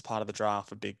like this part of the draft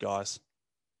for big guys.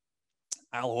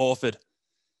 Al Horford.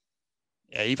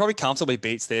 Yeah, he probably comfortably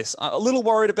beats this. I'm a little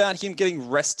worried about him getting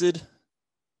rested.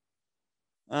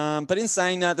 But in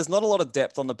saying that, there's not a lot of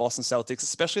depth on the Boston Celtics,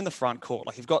 especially in the front court.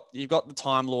 Like you've got the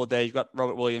Time Lord there, you've got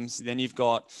Robert Williams, then you've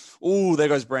got there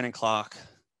goes Brandon Clark.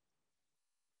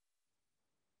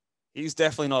 He's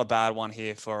definitely not a bad one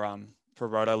here for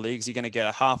Roto leagues. You're going to get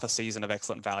a half a season of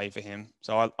excellent value for him.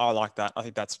 So I like that. I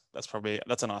think that's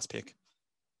a nice pick.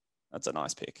 That's a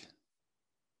nice pick.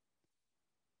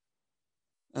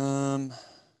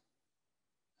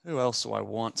 Who else do I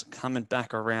want coming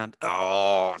back around?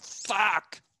 Oh,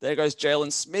 fuck. There goes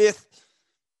Jalen Smith.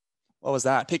 What was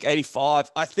that? Pick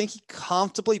 85. I think he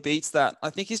comfortably beats that. I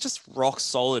think he's just rock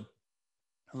solid.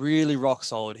 Really rock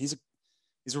solid. He's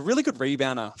a really good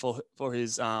rebounder for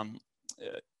his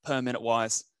per minute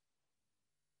wise.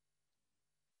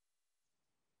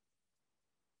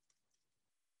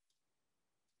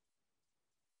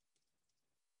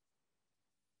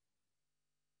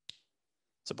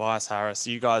 Tobias Harris.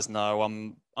 You guys know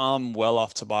I'm well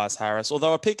off Tobias Harris.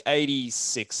 Although I pick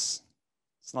 86.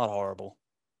 It's not horrible.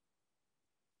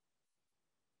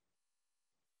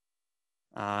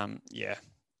 Yeah.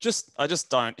 I just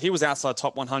don't. He was outside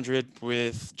top 100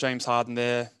 with James Harden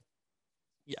there.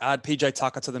 You add PJ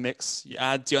Tucker to the mix. You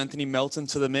add DeAnthony Melton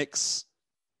to the mix.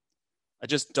 I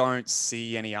just don't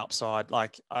see any upside. I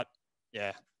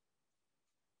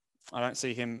don't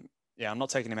see him. Yeah, I'm not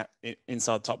taking him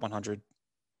inside top 100.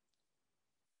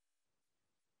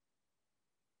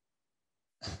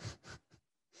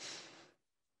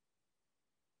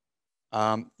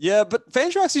 Yeah, but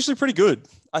Fantrack's usually pretty good.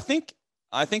 I think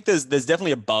there's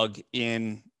definitely a bug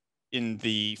in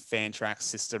the Fantrack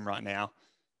system right now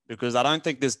because I don't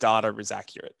think this data is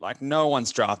accurate. Like no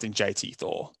one's drafting JT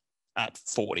Thor at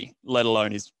 40, let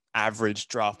alone his average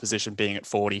draft position being at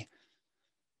 40.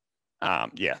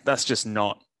 Yeah, that's just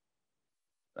not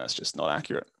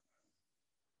accurate.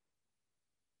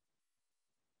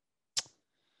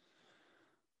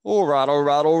 All right.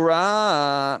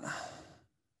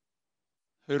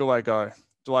 Who do I go?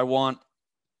 Do I want?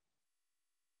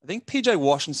 I think PJ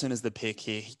Washington is the pick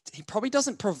here. He probably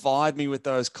doesn't provide me with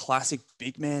those classic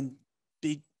big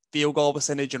field goal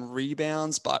percentage and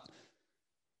rebounds, but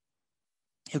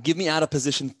he'll give me out of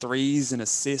position threes and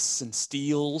assists and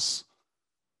steals.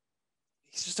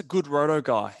 He's just a good roto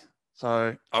guy.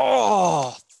 So,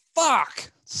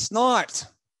 fuck, sniped.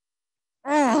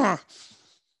 God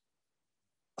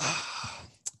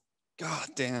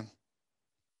damn.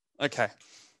 Okay,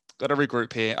 got to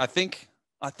regroup here. I think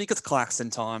it's Claxton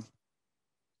time.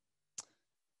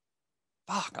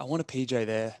 Fuck, I want a PJ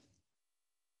there.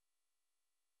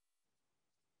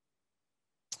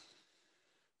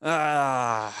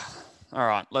 All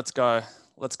right, let's go.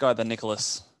 Let's go the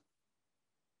Nicholas.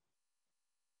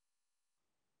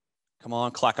 Come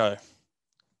on, Clacko.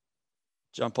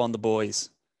 Jump on the boys.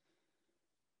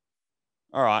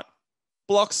 All right.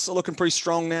 Blocks are looking pretty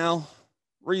strong now.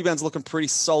 Rebounds looking pretty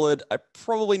solid. I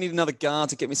probably need another guard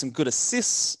to get me some good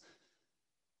assists.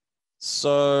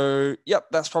 So, yep,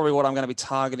 that's probably what I'm going to be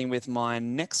targeting with my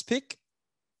next pick.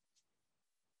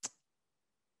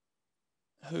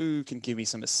 Who can give me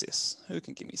some assists?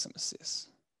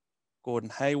 Gordon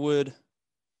Hayward.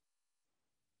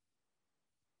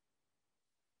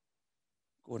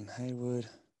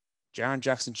 Jaren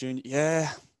Jackson Jr.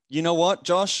 Yeah. You know what,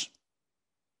 Josh?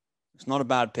 It's not a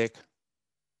bad pick.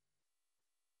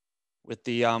 With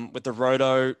the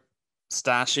Roto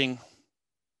stashing.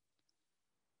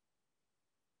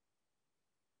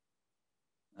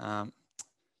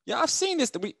 Yeah, I've seen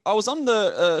this. I was on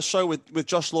the show with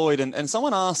Josh Lloyd, and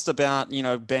someone asked about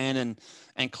Ben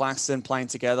and Claxton playing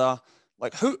together.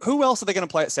 Like who else are they going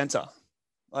to play at center?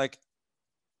 Like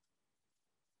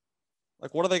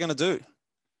what are they going to do?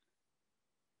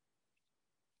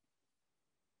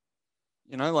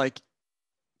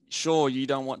 Sure, you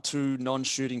don't want two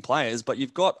non-shooting players, but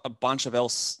you've got a bunch of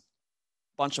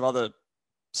other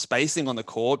spacing on the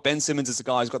court. Ben Simmons is the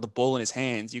guy who's got the ball in his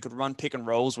hands. You could run pick and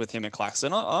rolls with him and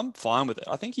Claxton. I'm fine with it.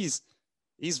 I think he's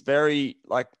very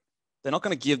they're not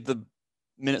going to give the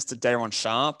minutes to Daron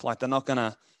Sharp. They're not going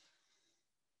to.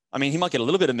 I mean, he might get a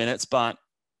little bit of minutes, but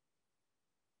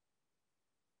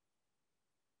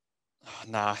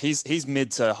nah, he's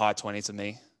mid to high 20 to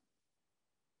me.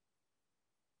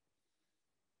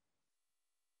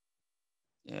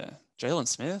 Yeah, Jalen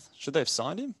Smith. Should they have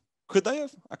signed him? Could they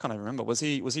have? I can't even remember. Was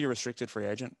he a restricted free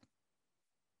agent?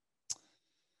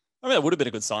 I mean, that would have been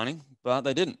a good signing, but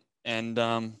they didn't. And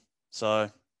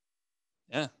so,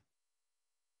 yeah.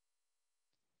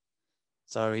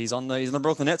 So he's on the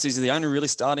Brooklyn Nets. He's the only really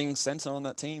starting center on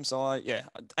that team. So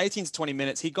 18 to 20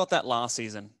 minutes. He got that last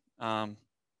season. And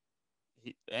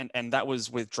that was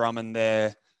with Drummond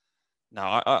there.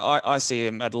 No, I see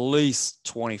him at least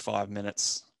 25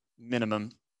 minutes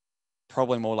minimum,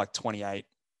 probably more like 28.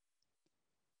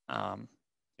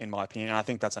 In my opinion, I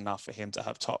think that's enough for him to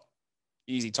have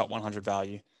easy top 100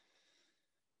 value.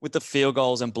 With the field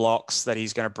goals and blocks that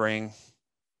he's going to bring.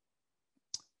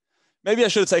 Maybe I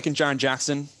should have taken Jaren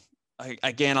Jackson.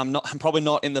 I'm probably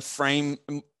not in the frame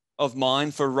of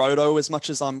mind for Roto as much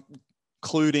as I'm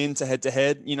clued into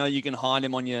head-to-head. You can hide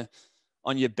him on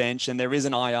your bench, and there is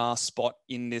an IR spot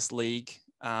in this league.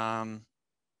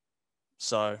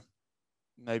 So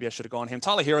maybe I should have gone him.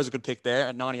 Tyler Hero's a good pick there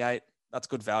at 98. That's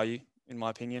good value, in my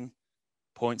opinion.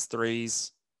 Points,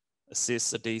 threes,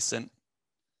 assists are decent.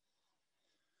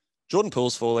 Jordan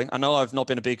Poole's falling. I know I've not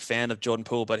been a big fan of Jordan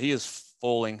Poole, but he is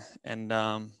falling. And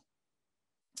I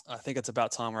think it's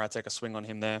about time where I take a swing on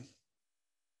him there.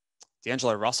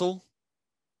 D'Angelo Russell.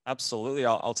 Absolutely.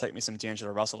 I'll take me some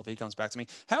D'Angelo Russell if he comes back to me.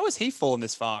 How has he fallen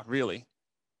this far, really?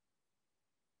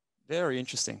 Very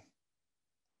interesting.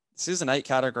 This is an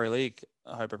 8-category league.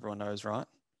 I hope everyone knows, right?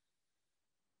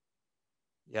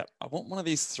 Yep. I want one of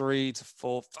these 3 to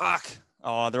 4. Fuck.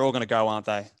 Oh, they're all going to go, aren't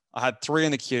they? I had 3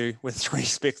 in the queue with 3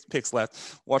 picks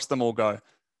left. Watch them all go.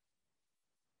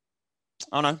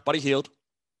 Oh, no. Buddy Hield.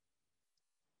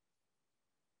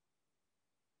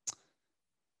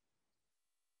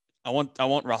 I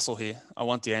want Russell here. I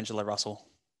want D'Angelo Russell.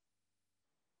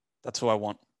 That's who I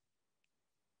want.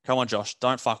 Come on, Josh.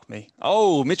 Don't fuck me.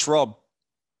 Oh, Mitch Robb.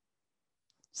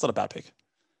 It's not a bad pick.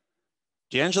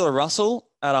 D'Angelo Russell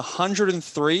at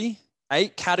 103,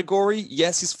 8 category.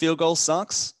 Yes, his field goal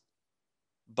sucks,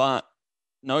 but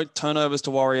no turnovers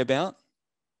to worry about.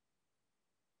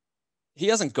 He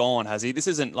hasn't gone, has he? This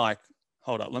isn't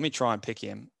hold up. Let me try and pick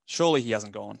him. Surely he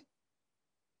hasn't gone.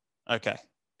 Okay,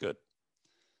 good.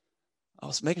 I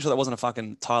was making sure that wasn't a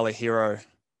fucking Tyler Hero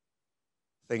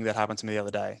thing that happened to me the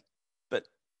other day. But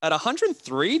at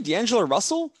 103, D'Angelo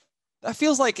Russell, that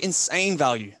feels like insane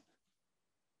value.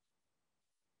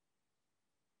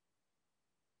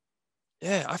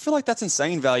 Yeah, I feel like that's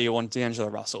insane value on D'Angelo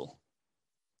Russell.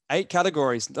 8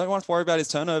 categories. Don't want to worry about his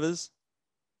turnovers.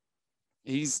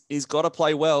 He's got to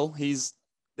play well.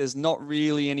 There's not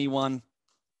really anyone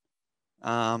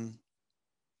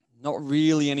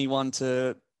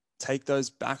to take those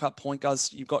backup point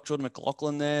guards. You've got Jordan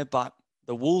McLaughlin there, but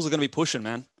the Wolves are going to be pushing,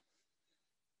 man.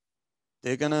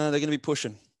 They're gonna be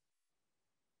pushing.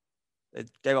 They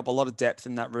gave up a lot of depth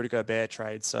in that Rudy Gobert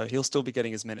trade, so he'll still be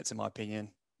getting his minutes, in my opinion.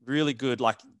 Really good.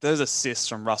 Those assists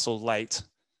from Russell late.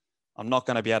 I'm not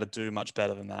going to be able to do much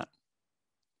better than that.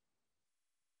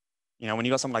 When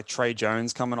you got someone like Trey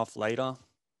Jones coming off later,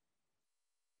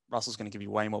 Russell's going to give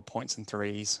you way more points and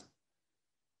threes.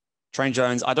 Trey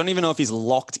Jones, I don't even know if he's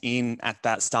locked in at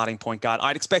that starting point guard.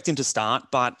 I'd expect him to start,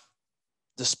 but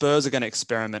the Spurs are going to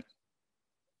experiment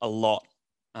a lot.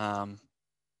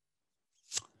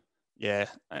 Yeah.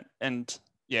 And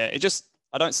yeah,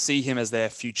 I don't see him as their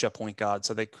future point guard.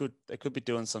 So they could be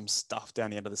doing some stuff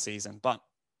down the end of the season. But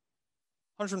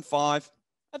 105,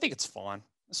 I think it's fine.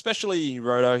 Especially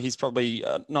Roto. He's probably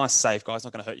a nice, safe guy. He's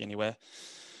not going to hurt you anywhere.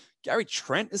 Gary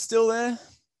Trent is still there.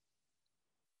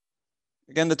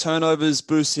 Again, the turnovers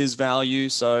boost his value.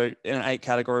 So in an 8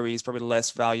 category, he's probably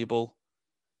less valuable.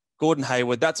 Gordon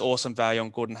Hayward, that's awesome value on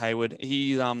Gordon Hayward.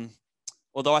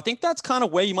 Although I think that's kind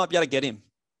of where you might be able to get him.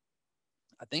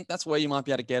 I think that's where you might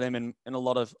be able to get him in a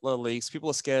lot of leagues. People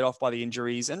are scared off by the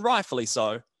injuries, and rightfully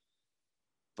so.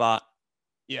 But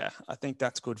yeah, I think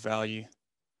that's good value.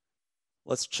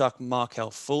 Let's chuck Markelle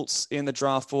Fultz in the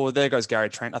draft forward. There goes Gary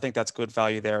Trent. I think that's good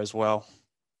value there as well.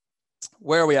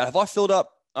 Where are we at? Have I filled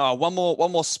up one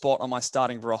more spot on my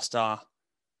starting roster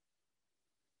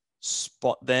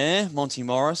spot there? Monty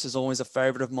Morris is always a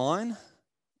favorite of mine.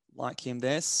 Like him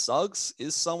there. Suggs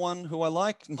is someone who I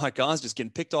like. My guy's just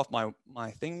getting picked off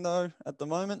my thing though at the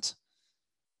moment.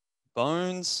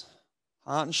 Bones,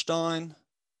 Hartenstein,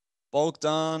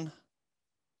 Bogdan,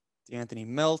 D'Anthony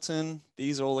Melton.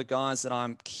 These are all the guys that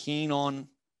I'm keen on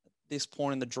at this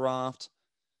point in the draft.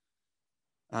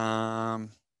 Who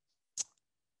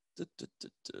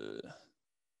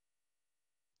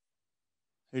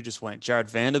just went? Jared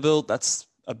Vanderbilt. That's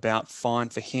about fine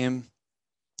for him.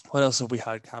 What else have we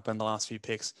had happen in the last few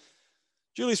picks?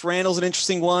 Julius Randle's an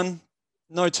interesting one.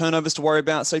 No turnovers to worry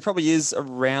about. So he probably is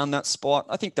around that spot.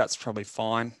 I think that's probably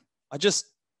fine. I just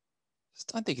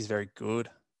don't think he's very good.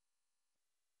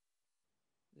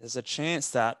 There's a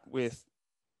chance that with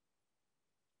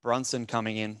Brunson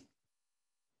coming in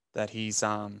that he's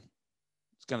going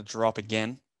to drop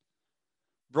again.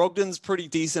 Brogdon's pretty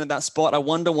decent at that spot. I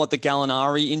wonder what the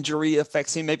Gallinari injury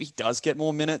affects him. Maybe he does get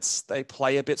more minutes. They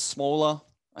play a bit smaller.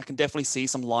 I can definitely see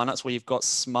some lineups where you've got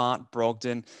Smart,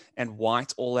 Brogdon, and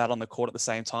White all out on the court at the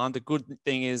same time. The good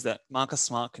thing is that Marcus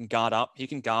Smart can guard up. He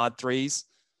can guard threes.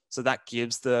 So that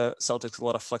gives the Celtics a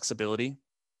lot of flexibility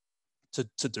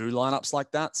to do lineups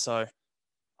like that. So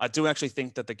I do actually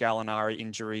think that the Gallinari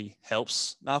injury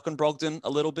helps Malcolm Brogdon a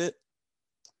little bit.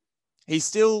 He's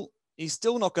still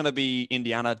not going to be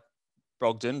Indiana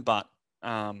Brogdon, but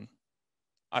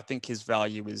I think his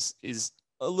value is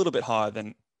a little bit higher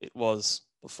than it was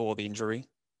before the injury.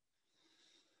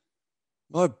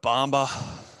 Mo Bamba.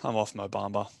 I'm off Mo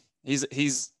Bamba.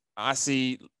 I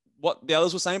see what the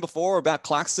others were saying before about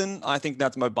Claxton. I think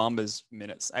that's Mo Bamba's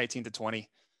minutes, 18 to 20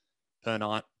 per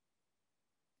night.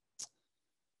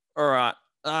 All right.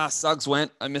 Suggs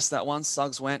went. I missed that one.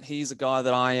 Suggs went. He's a guy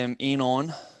that I am in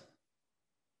on.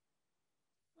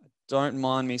 Don't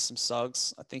mind me some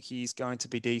Suggs. I think he's going to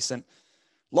be decent.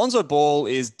 Lonzo Ball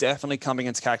is definitely coming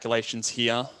into calculations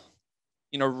here.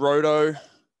 In a Roto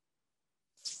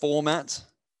format,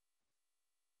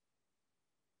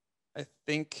 I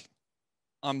think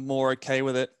I'm more okay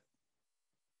with it.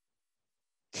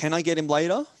 Can I get him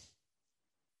later?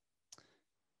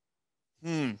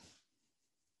 Do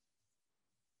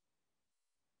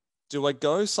I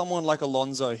go someone like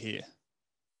Alonzo here?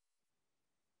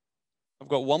 I've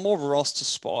got one more roster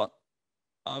spot.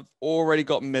 I've already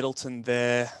got Middleton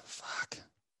there. Fuck.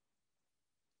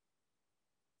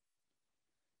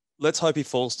 Let's hope he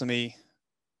falls to me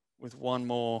with one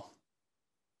more.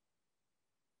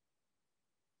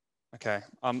 Okay,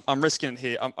 I'm risking it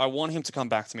here. I want him to come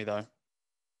back to me though.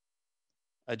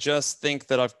 I just think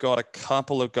that I've got a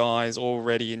couple of guys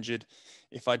already injured.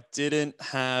 If I didn't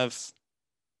have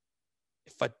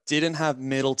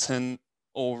Middleton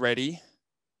already,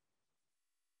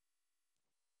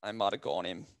 I might have gone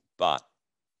him, but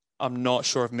I'm not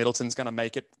sure if Middleton's going to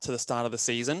make it to the start of the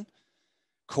season.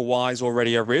 Kawhi's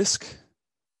already a risk.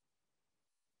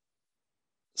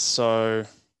 So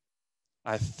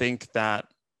I think that,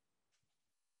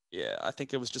 yeah, I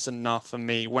think it was just enough for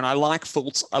me. When I like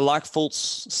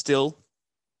Fultz still,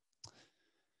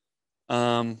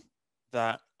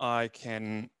 that I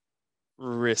can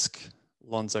risk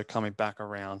Lonzo coming back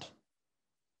around.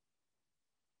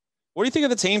 What do you think of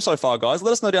the team so far, guys?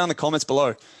 Let us know down in the comments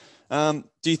below. Do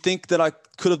you think that I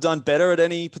could have done better at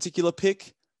any particular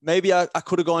pick? Maybe I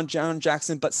could have gone Jaren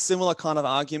Jackson, but similar kind of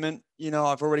argument. You know,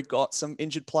 I've already got some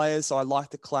injured players, so I like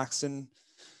the Claxton.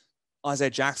 Isaiah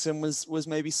Jackson was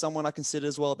maybe someone I considered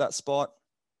as well at that spot.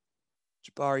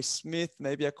 Jabari Smith,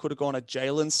 maybe I could have gone a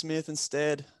Jalen Smith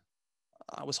instead.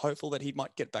 I was hopeful that he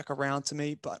might get back around to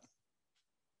me, but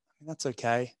I mean, that's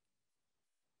okay.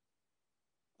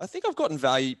 I think I've gotten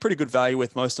pretty good value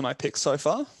with most of my picks so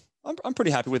far. I'm pretty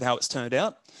happy with how it's turned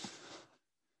out.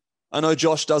 I know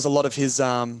Josh does a lot of his,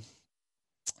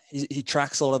 he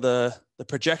tracks a lot of the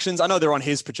projections. I know they're on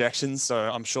his projections, so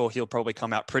I'm sure he'll probably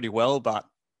come out pretty well, but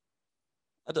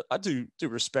I do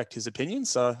respect his opinion,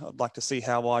 so I'd like to see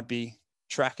how I'd be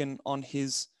tracking on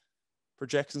his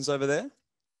projections over there.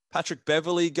 Patrick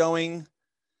Beverley going,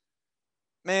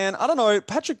 man, I don't know.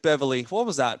 Patrick Beverley, what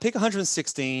was that? Pick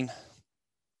 116.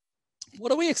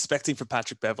 What are we expecting for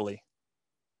Patrick Beverley?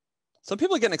 Some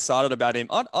people are getting excited about him.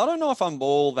 I don't know if I'm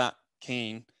all that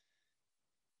keen.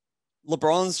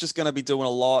 LeBron's just going to be doing a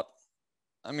lot.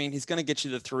 I mean, he's going to get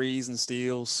you the threes and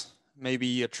steals,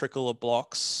 maybe a trickle of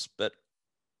blocks, but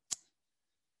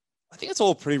I think it's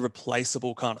all pretty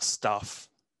replaceable kind of stuff.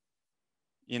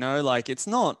 You know, like it's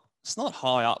not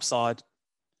high upside.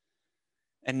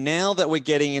 And now that we're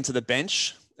getting into the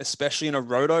bench, especially in a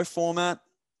Roto format,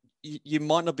 you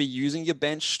might not be using your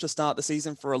bench to start the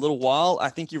season for a little while. I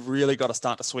think you've really got to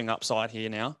start to swing upside here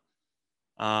now.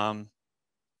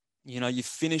 You know, you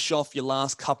finish off your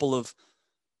last couple of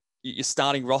your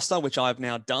starting roster, which I've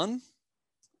now done.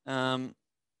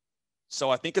 So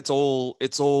I think it's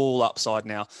all upside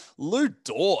now. Lou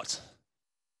Dort.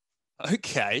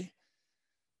 Okay.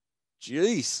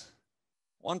 Jeez.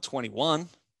 121.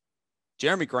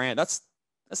 Jeremy Grant, that's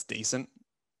decent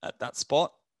at that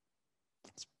spot.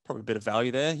 It's probably a bit of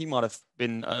value there. He might have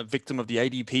been a victim of the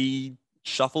ADP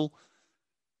shuffle.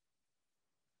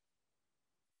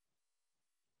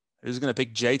 Who's going to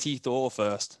pick JT Thor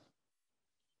first?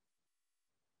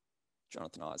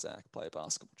 Jonathan Isaac, play a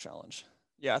basketball challenge.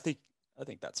 Yeah, I think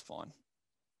that's fine.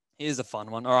 Here's a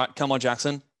fun one. All right, come on,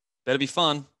 Jackson. Better be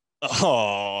fun.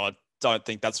 Oh, don't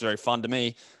think that's very fun to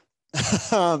me.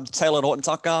 Taylor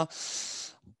Horton-Tucker,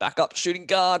 backup shooting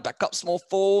guard, backup small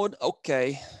forward.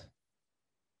 Okay.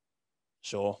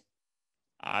 Sure.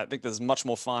 I think there's much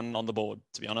more fun on the board,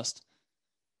 to be honest.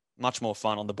 Much more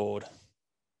fun on the board.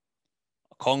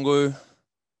 Kongu.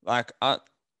 Like,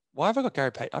 why have I got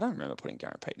Gary Payton? I don't remember putting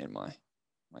Gary Payton in my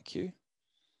queue.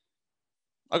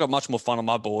 I got much more fun on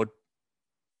my board.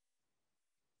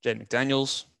 Jaden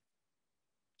McDaniels.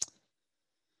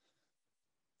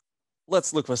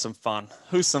 Let's look for some fun.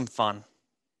 Who's some fun?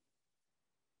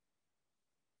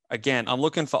 Again, I'm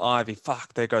looking for Ivy.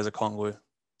 Fuck, there goes a Kongwu.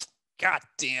 God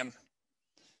damn.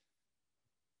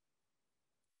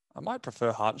 I might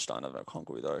prefer Hartenstein over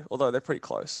Kongwu, though, although they're pretty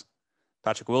close.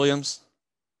 Patrick Williams.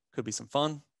 Could be some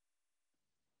fun.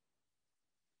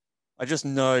 I just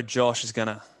know Josh is going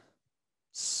to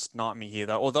snipe me here,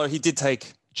 though. Although he did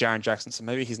take Jaren Jackson, so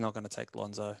maybe he's not going to take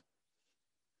Lonzo.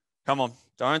 Come on.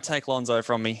 Don't take Lonzo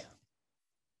from me.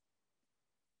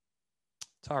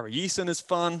 Tyree Eason is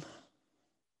fun.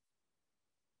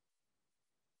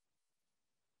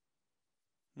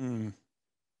 Come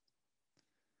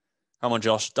on,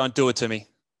 Josh. Don't do it to me.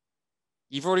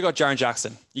 You've already got Jaren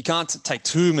Jackson. You can't take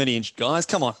too many injured guys.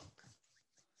 Come on.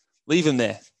 Leave him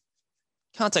there.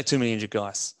 Can't take too many injured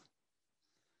guys.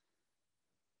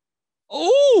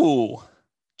 Oh,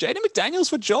 Jaden McDaniels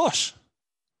for Josh.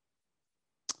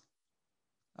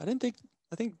 I didn't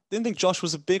think Josh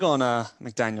was big on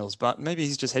McDaniels, but maybe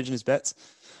he's just hedging his bets.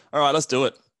 All right, let's do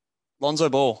it. Lonzo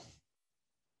Ball.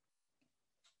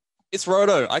 It's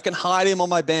Roto. I can hide him on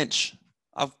my bench.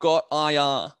 I've got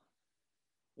IR.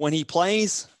 When he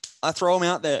plays, I throw him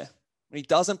out there. When he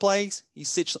doesn't play, he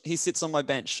sits on my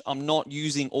bench. I'm not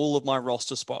using all of my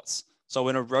roster spots. So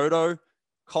in a Roto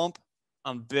comp,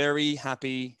 I'm very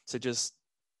happy to just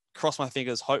cross my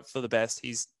fingers, hope for the best.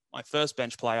 He's my first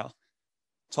bench player,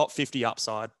 top 50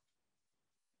 upside.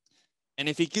 And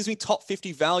if he gives me top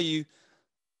 50 value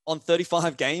on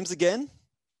 35 games again,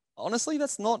 honestly,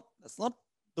 that's not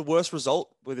the worst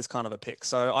result with this kind of a pick.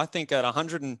 So I think at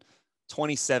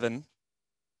 127,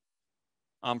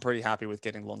 I'm pretty happy with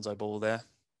getting Lonzo Ball there.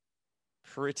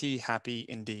 Pretty happy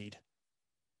indeed.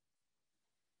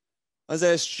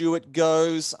 Isaiah Stewart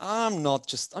goes. I'm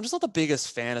just not the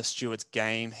biggest fan of Stewart's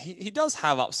game. He does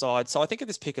have upside, so I think at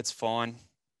this pick it's fine.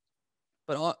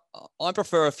 But I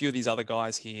prefer a few of these other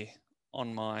guys here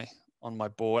on my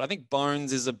board. I think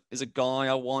Bones is a guy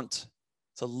I want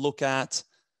to look at.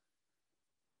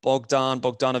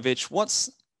 Bogdanovic.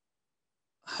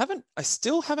 I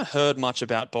still haven't heard much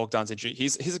about Bogdan's injury.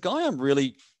 He's a guy I'm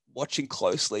really watching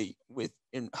closely with.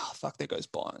 There goes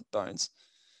Bones.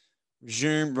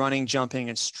 Resume running, jumping,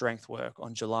 and strength work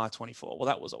on July 24. Well,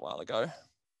 that was a while ago.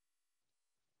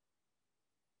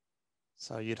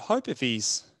 So you'd hope if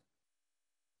he's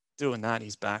doing that,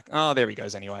 he's back. Oh, there he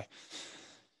goes anyway.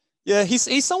 Yeah,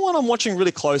 he's someone I'm watching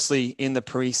really closely in the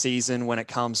preseason when it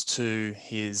comes to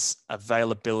his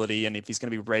availability and if he's going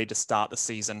to be ready to start the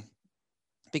season.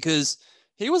 Because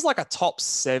he was like a top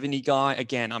 70 guy.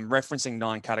 Again, I'm referencing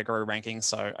 9 category rankings.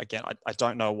 So again, I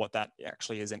don't know what that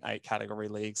actually is in 8 category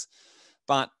leagues.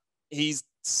 But he's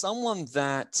someone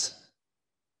that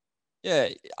Yeah,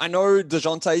 I know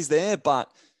DeJounte's there,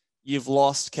 but you've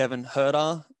lost Kevin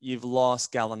Huerter. You've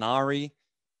lost Gallinari.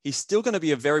 He's still going to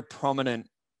be a very prominent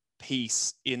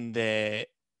piece in their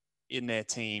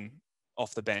team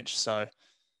off the bench. So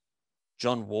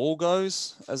John Wall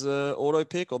goes as a auto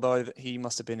pick, although he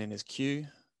must have been in his queue.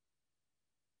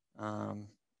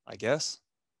 I guess.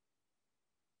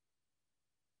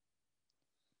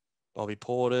 Bobby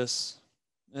Portis.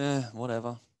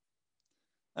 Whatever.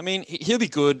 I mean, he'll be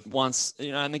good once,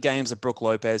 in the games that Brook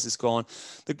Lopez is gone.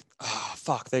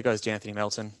 There goes D'Anthony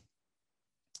Melton.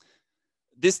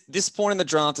 This point in the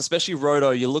draft, especially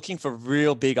Roto, you're looking for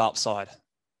real big upside.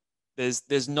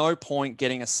 There's no point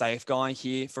getting a safe guy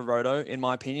here for Roto, in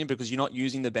my opinion, because you're not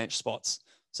using the bench spots.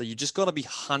 So you just got to be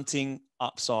hunting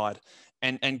upside.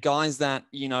 And guys that,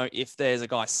 if there's a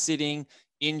guy sitting,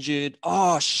 injured,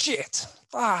 oh, shit,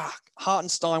 fuck.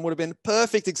 Hartenstein would have been a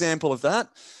perfect example of that.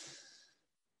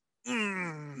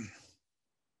 Damn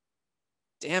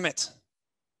it.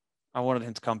 I wanted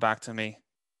him to come back to me.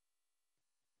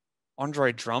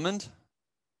 Andre Drummond?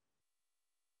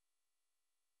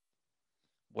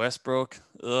 Westbrook?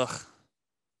 Ugh.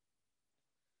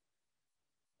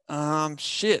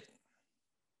 Shit.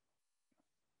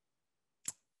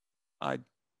 I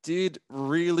did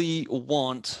really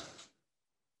want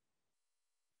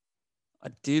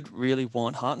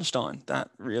Hartenstein.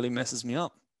 That really messes me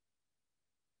up.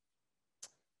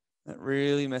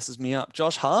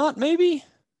 Josh Hart, maybe? If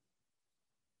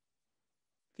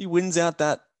he wins out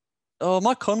that... Oh,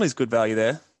 Mike Conley's good value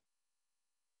there.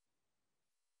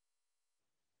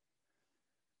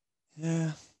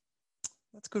 Yeah,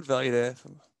 that's good value there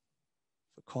for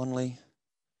Conley.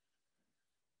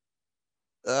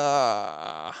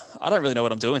 I don't really know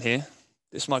what I'm doing here.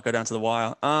 This might go down to the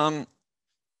wire.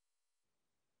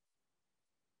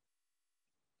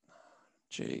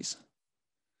 Jeez.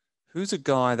 Who's a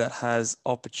guy that has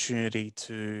opportunity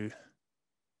to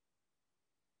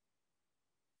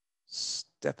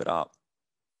step it up?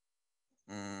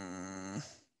 10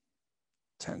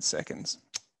 seconds.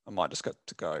 I might just got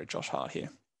to go Josh Hart here.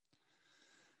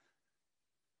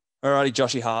 Alrighty,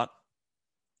 Joshy Hart.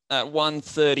 At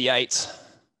 138,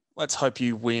 let's hope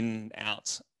you win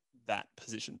out that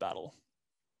position battle.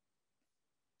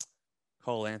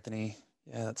 Cole Anthony.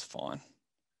 Yeah, that's fine.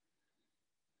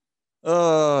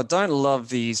 Oh, don't love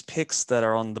these picks that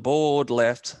are on the board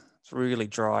left. It's really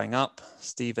drying up.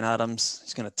 Steven Adams.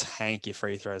 He's going to tank your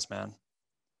free throws, man.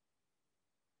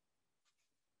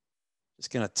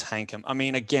 Just going to tank him. I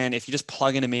mean, again, if you're just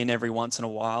plugging him in every once in a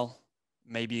while,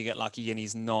 maybe you get lucky and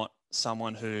he's not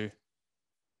someone who...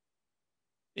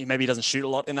 Maybe he doesn't shoot a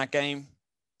lot in that game.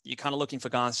 You're kind of looking for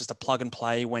guys just to plug and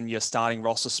play when your starting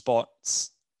roster spots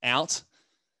out.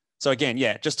 So again,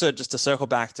 yeah, just to circle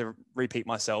back to repeat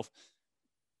myself,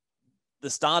 the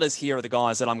starters here are the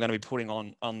guys that I'm going to be putting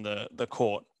on the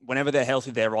court. Whenever they're healthy,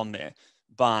 they're on there.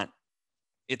 But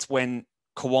it's when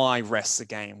Kawhi rests a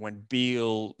game, when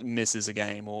Beal misses a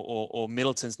game, or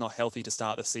Middleton's not healthy to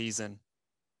start the season,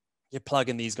 you're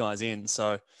plugging these guys in.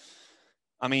 So,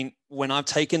 I mean, when I've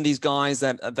taken these guys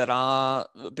that are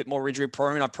a bit more injury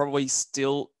prone, I probably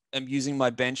still am using my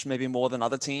bench maybe more than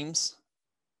other teams.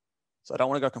 So I don't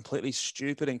want to go completely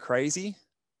stupid and crazy.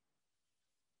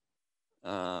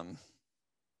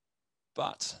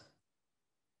 But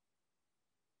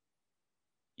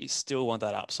you still want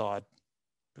that upside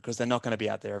because they're not going to be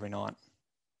out there every night.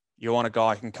 You want a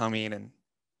guy who can come in and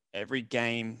every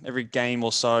game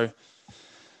or so,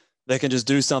 they can just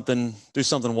do something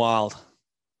wild,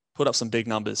 put up some big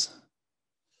numbers.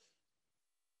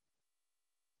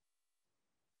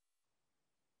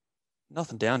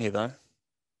 Nothing down here though.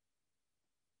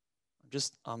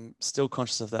 I'm still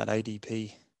conscious of that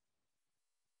ADP.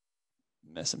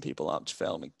 Messing people up.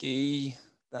 JaVale McGee.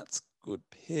 That's good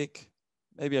pick.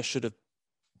 Maybe I should have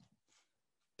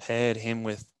paired him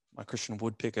with my Christian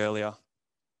Wood pick earlier.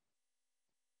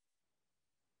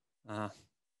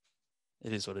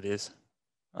 It is what it is.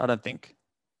 I don't think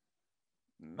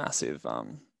massive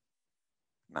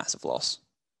loss.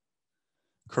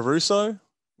 Caruso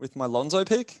with my Lonzo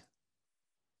pick.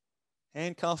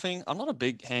 Handcuffing. I'm not a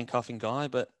big handcuffing guy,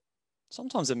 but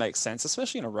sometimes it makes sense,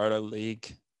 especially in a Roto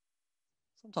league.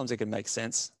 Sometimes it can make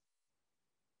sense.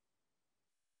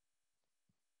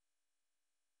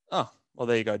 Oh, well,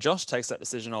 there you go. Josh takes that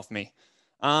decision off me.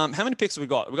 How many picks have we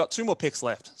got? We've got 2 more picks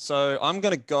left. So I'm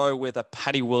going to go with a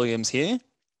Patty Williams here.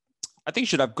 I think he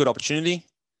should have good opportunity.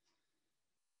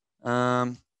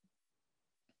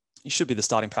 He should be the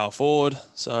starting power forward.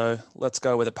 So let's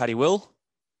go with a Patty Will.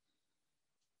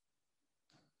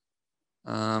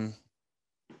 Bit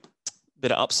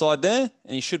of upside there,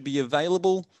 and he should be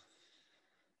available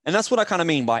And that's what I kind of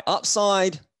mean by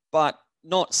upside, but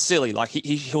not silly. Like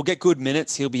he'll get good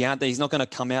minutes. He'll be out there. He's not going to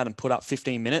come out and put up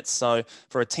 15 minutes. So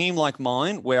for a team like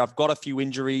mine, where I've got a few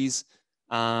injuries,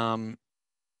 I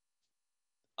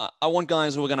want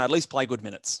guys who are going to at least play good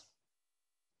minutes.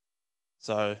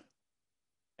 So,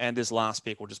 and this last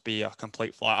pick will just be a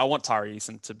complete fly. I want Tari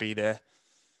Eason to be there.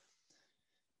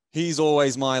 He's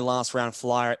always my last round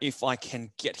flyer if I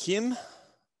can get him.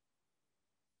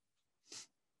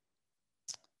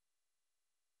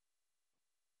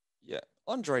 Yeah,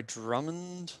 Andre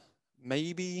Drummond,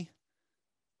 maybe.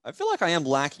 I feel like I am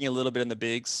lacking a little bit in the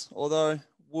bigs, although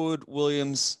Wood,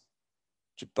 Williams,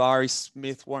 Jabari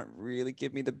Smith won't really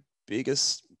give me the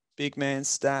biggest big man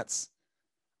stats.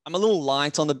 I'm a little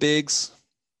light on the bigs,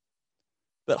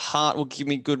 but Hart will give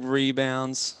me good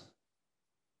rebounds.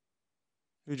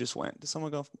 Who just went? Did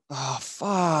someone go? Oh,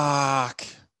 fuck.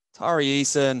 Tari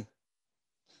Eason.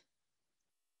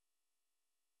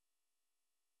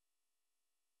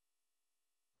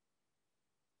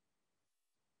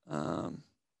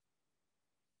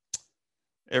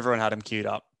 Everyone had him queued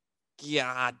up.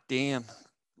 God damn.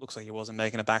 Looks like he wasn't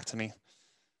making it back to me.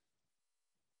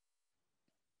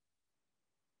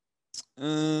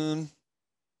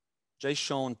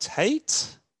 Jayshawn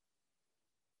Tate.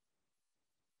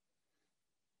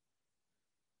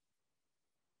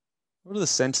 What are the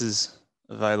centers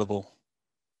available?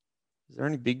 Is there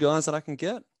any big guys that I can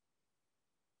get?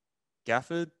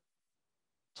 Gafford?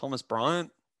 Thomas Bryant?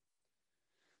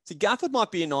 See, Gafford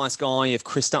might be a nice guy if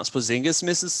Kristaps Porzingis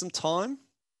misses some time.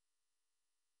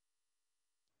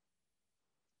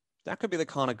 That could be the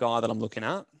kind of guy that I'm looking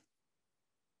at.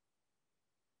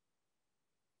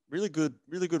 Really good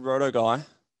roto guy.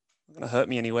 Not going to hurt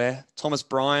me anywhere. Thomas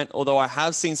Bryant, although I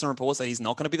have seen some reports that he's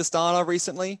not going to be the starter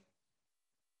recently.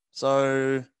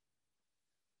 So,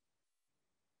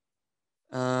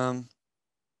 yeah.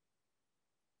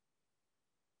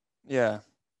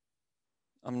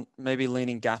 I'm maybe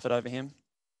leaning Gafford over him.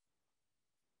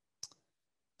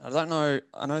 I don't know.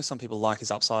 I know some people like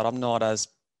his upside. I'm not as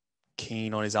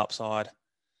keen on his upside.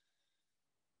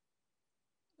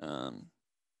 So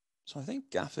I think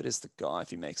Gafford is the guy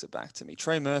if he makes it back to me.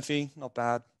 Trey Murphy, not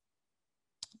bad.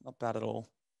 Not bad at all.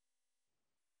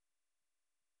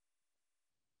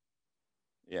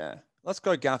 Yeah. Let's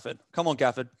go Gafford. Come on,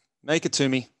 Gafford. Make it to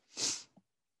me.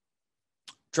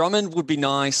 Drummond would be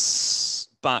nice,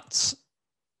 but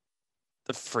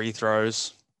the free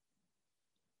throws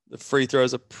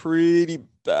are pretty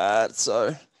bad.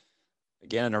 So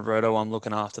again, in a roto, I'm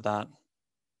looking after that.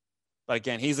 But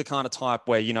again, he's the kind of type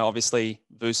where, obviously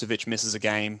Vucevic misses a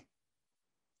game,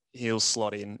 he'll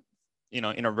slot in, in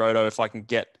a roto. If I can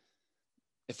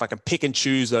pick and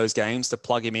choose those games to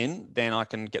plug him in, then I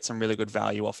can get some really good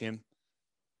value off him.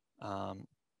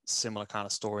 Similar kind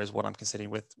of story as what I'm considering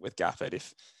with Gafford.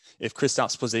 If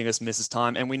Kristaps Porzingis misses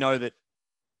time, and we know that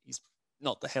he's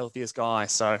not the healthiest guy,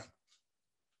 so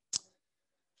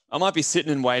I might be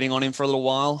sitting and waiting on him for a little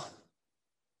while.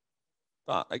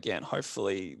 But again,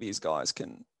 hopefully these guys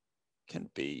can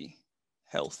be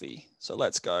healthy. So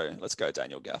let's go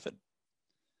Daniel Gafford.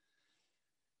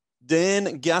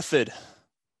 Dan Gafford.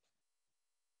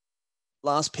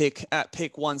 Last pick at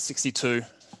pick 162.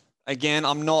 Again,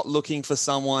 I'm not looking for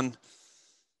someone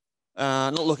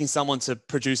to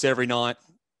produce every night.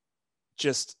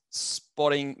 Just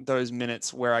spotting those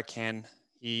minutes where I can.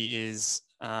 He is,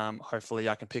 hopefully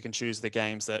I can pick and choose the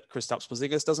games that Kristaps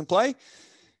Porzingis doesn't play.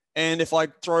 And if I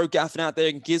throw Gafford out there,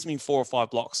 it gives me 4 or 5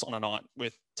 blocks on a night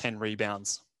with 10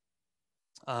 rebounds.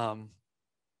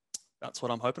 That's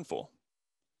what I'm hoping for.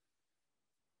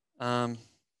 And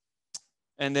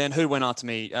then who went after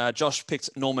me? Josh picked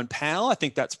Norman Powell. I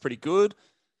think that's pretty good.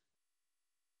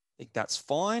 I think that's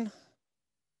fine.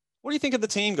 What do you think of the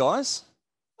team, guys?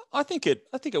 I think it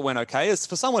went okay. As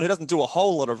for someone who doesn't do a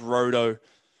whole lot of roto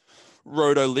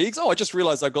leagues. Oh, I just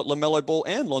realized I got LaMelo Ball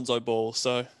and Lonzo Ball.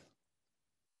 So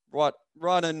right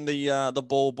in the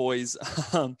ball boys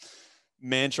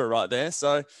mantra right there.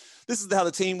 So this is how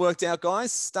the team worked out,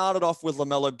 guys. Started off with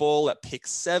LaMelo Ball at pick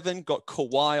 7, got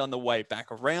Kawhi on the way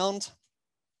back around.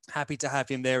 Happy to have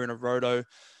him there in a roto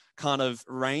kind of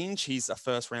range. He's a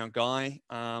first round guy.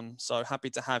 So happy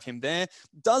to have him there.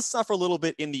 Does suffer a little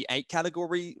bit in the 8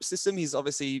 category system. He's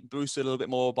obviously boosted a little bit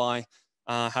more by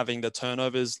having the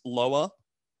turnovers lower.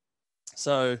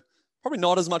 So probably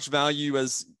not as much value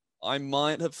as I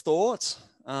might have thought.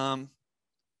 Who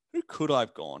could I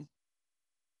have gone?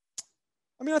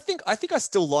 I mean, I think I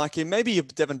still like him. Maybe a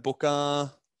Devin Booker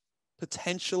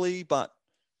potentially, but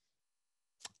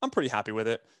I'm pretty happy with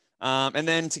it. And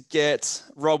then to get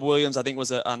Rob Williams, I think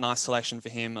was a nice selection for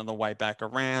him on the way back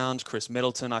around. Chris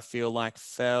Middleton, I feel like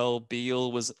fell.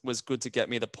 Beal was good to get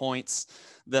me the points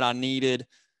that I needed.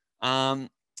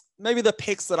 Maybe the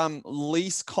picks that I'm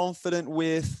least confident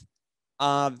with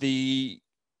are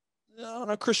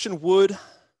Christian Wood.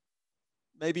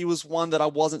 Maybe was one that I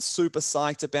wasn't super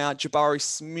psyched about. Jabari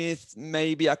Smith,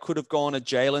 maybe I could have gone a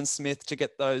Jalen Smith to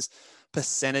get those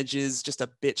percentages just a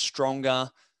bit stronger.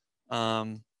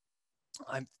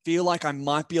 I feel like I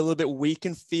might be a little bit weak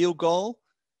in field goal.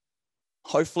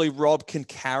 Hopefully Rob can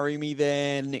carry me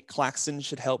there. Nick Claxton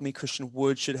should help me. Christian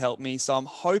Wood should help me. So I'm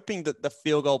hoping that the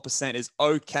field goal percent is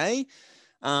okay.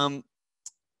 How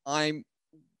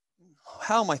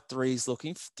are my threes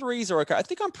looking? Threes are okay. I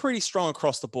think I'm pretty strong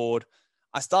across the board.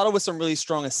 I started with some really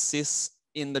strong assists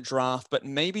in the draft, but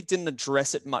maybe didn't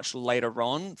address it much later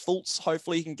on. Fultz,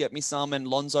 hopefully he can get me some, and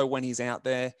Lonzo when he's out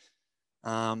there.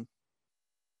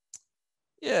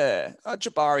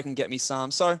 Jabari can get me some.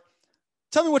 So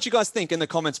tell me what you guys think in the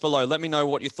comments below. Let me know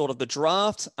what you thought of the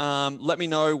draft. Let me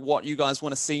know what you guys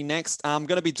want to see next. I'm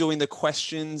going to be doing the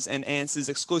questions and answers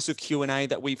exclusive Q&A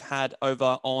that we've had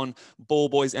over on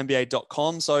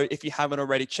ballboysnba.com. So if you haven't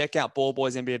already, check out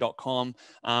ballboysnba.com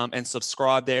and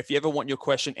subscribe there. If you ever want your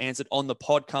question answered on the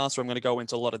podcast, where I'm going to go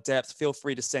into a lot of depth, feel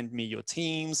free to send me your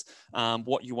teams,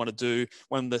 what you want to do.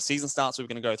 When the season starts, we're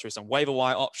going to go through some waiver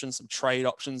wire options, some trade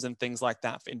options, and things like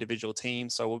that for individual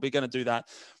teams. So we'll be going to do that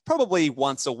probably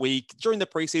once a week. During the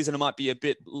preseason, it might be a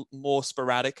bit more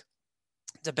sporadic,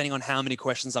 depending on how many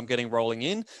questions I'm getting rolling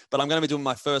in. But I'm going to be doing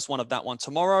my first one of that one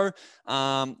tomorrow.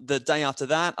 The day after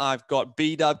that, I've got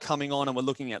B-Dub coming on, and we're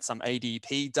looking at some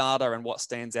ADP data and what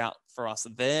stands out for us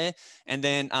there. And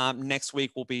then next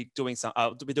week we'll be doing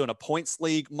a points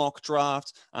league mock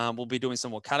draft. We'll be doing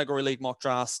some more category league mock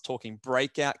drafts, talking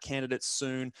breakout candidates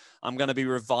soon. I'm going to be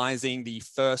revising the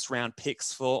first round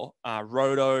picks for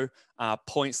Roto,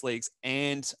 points leagues,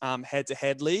 and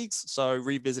head-to-head leagues. So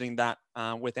revisiting that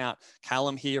without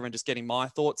Callum here and just getting my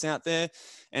thoughts out there.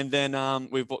 And then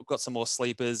we've got some more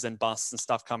sleepers and busts and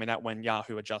stuff coming out when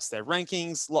Yahoo adjusts their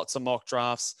rankings, lots of mock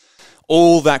drafts,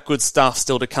 all that good stuff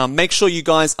still to come. Make sure you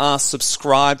guys are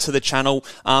subscribed to the channel.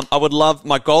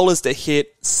 My goal is to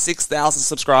hit 6,000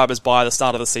 subscribers by the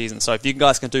start of the season. So if you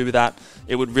guys can do that,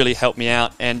 it would really help me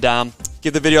out. And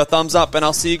give the video a thumbs up, and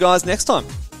I'll see you guys next time.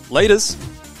 Laters.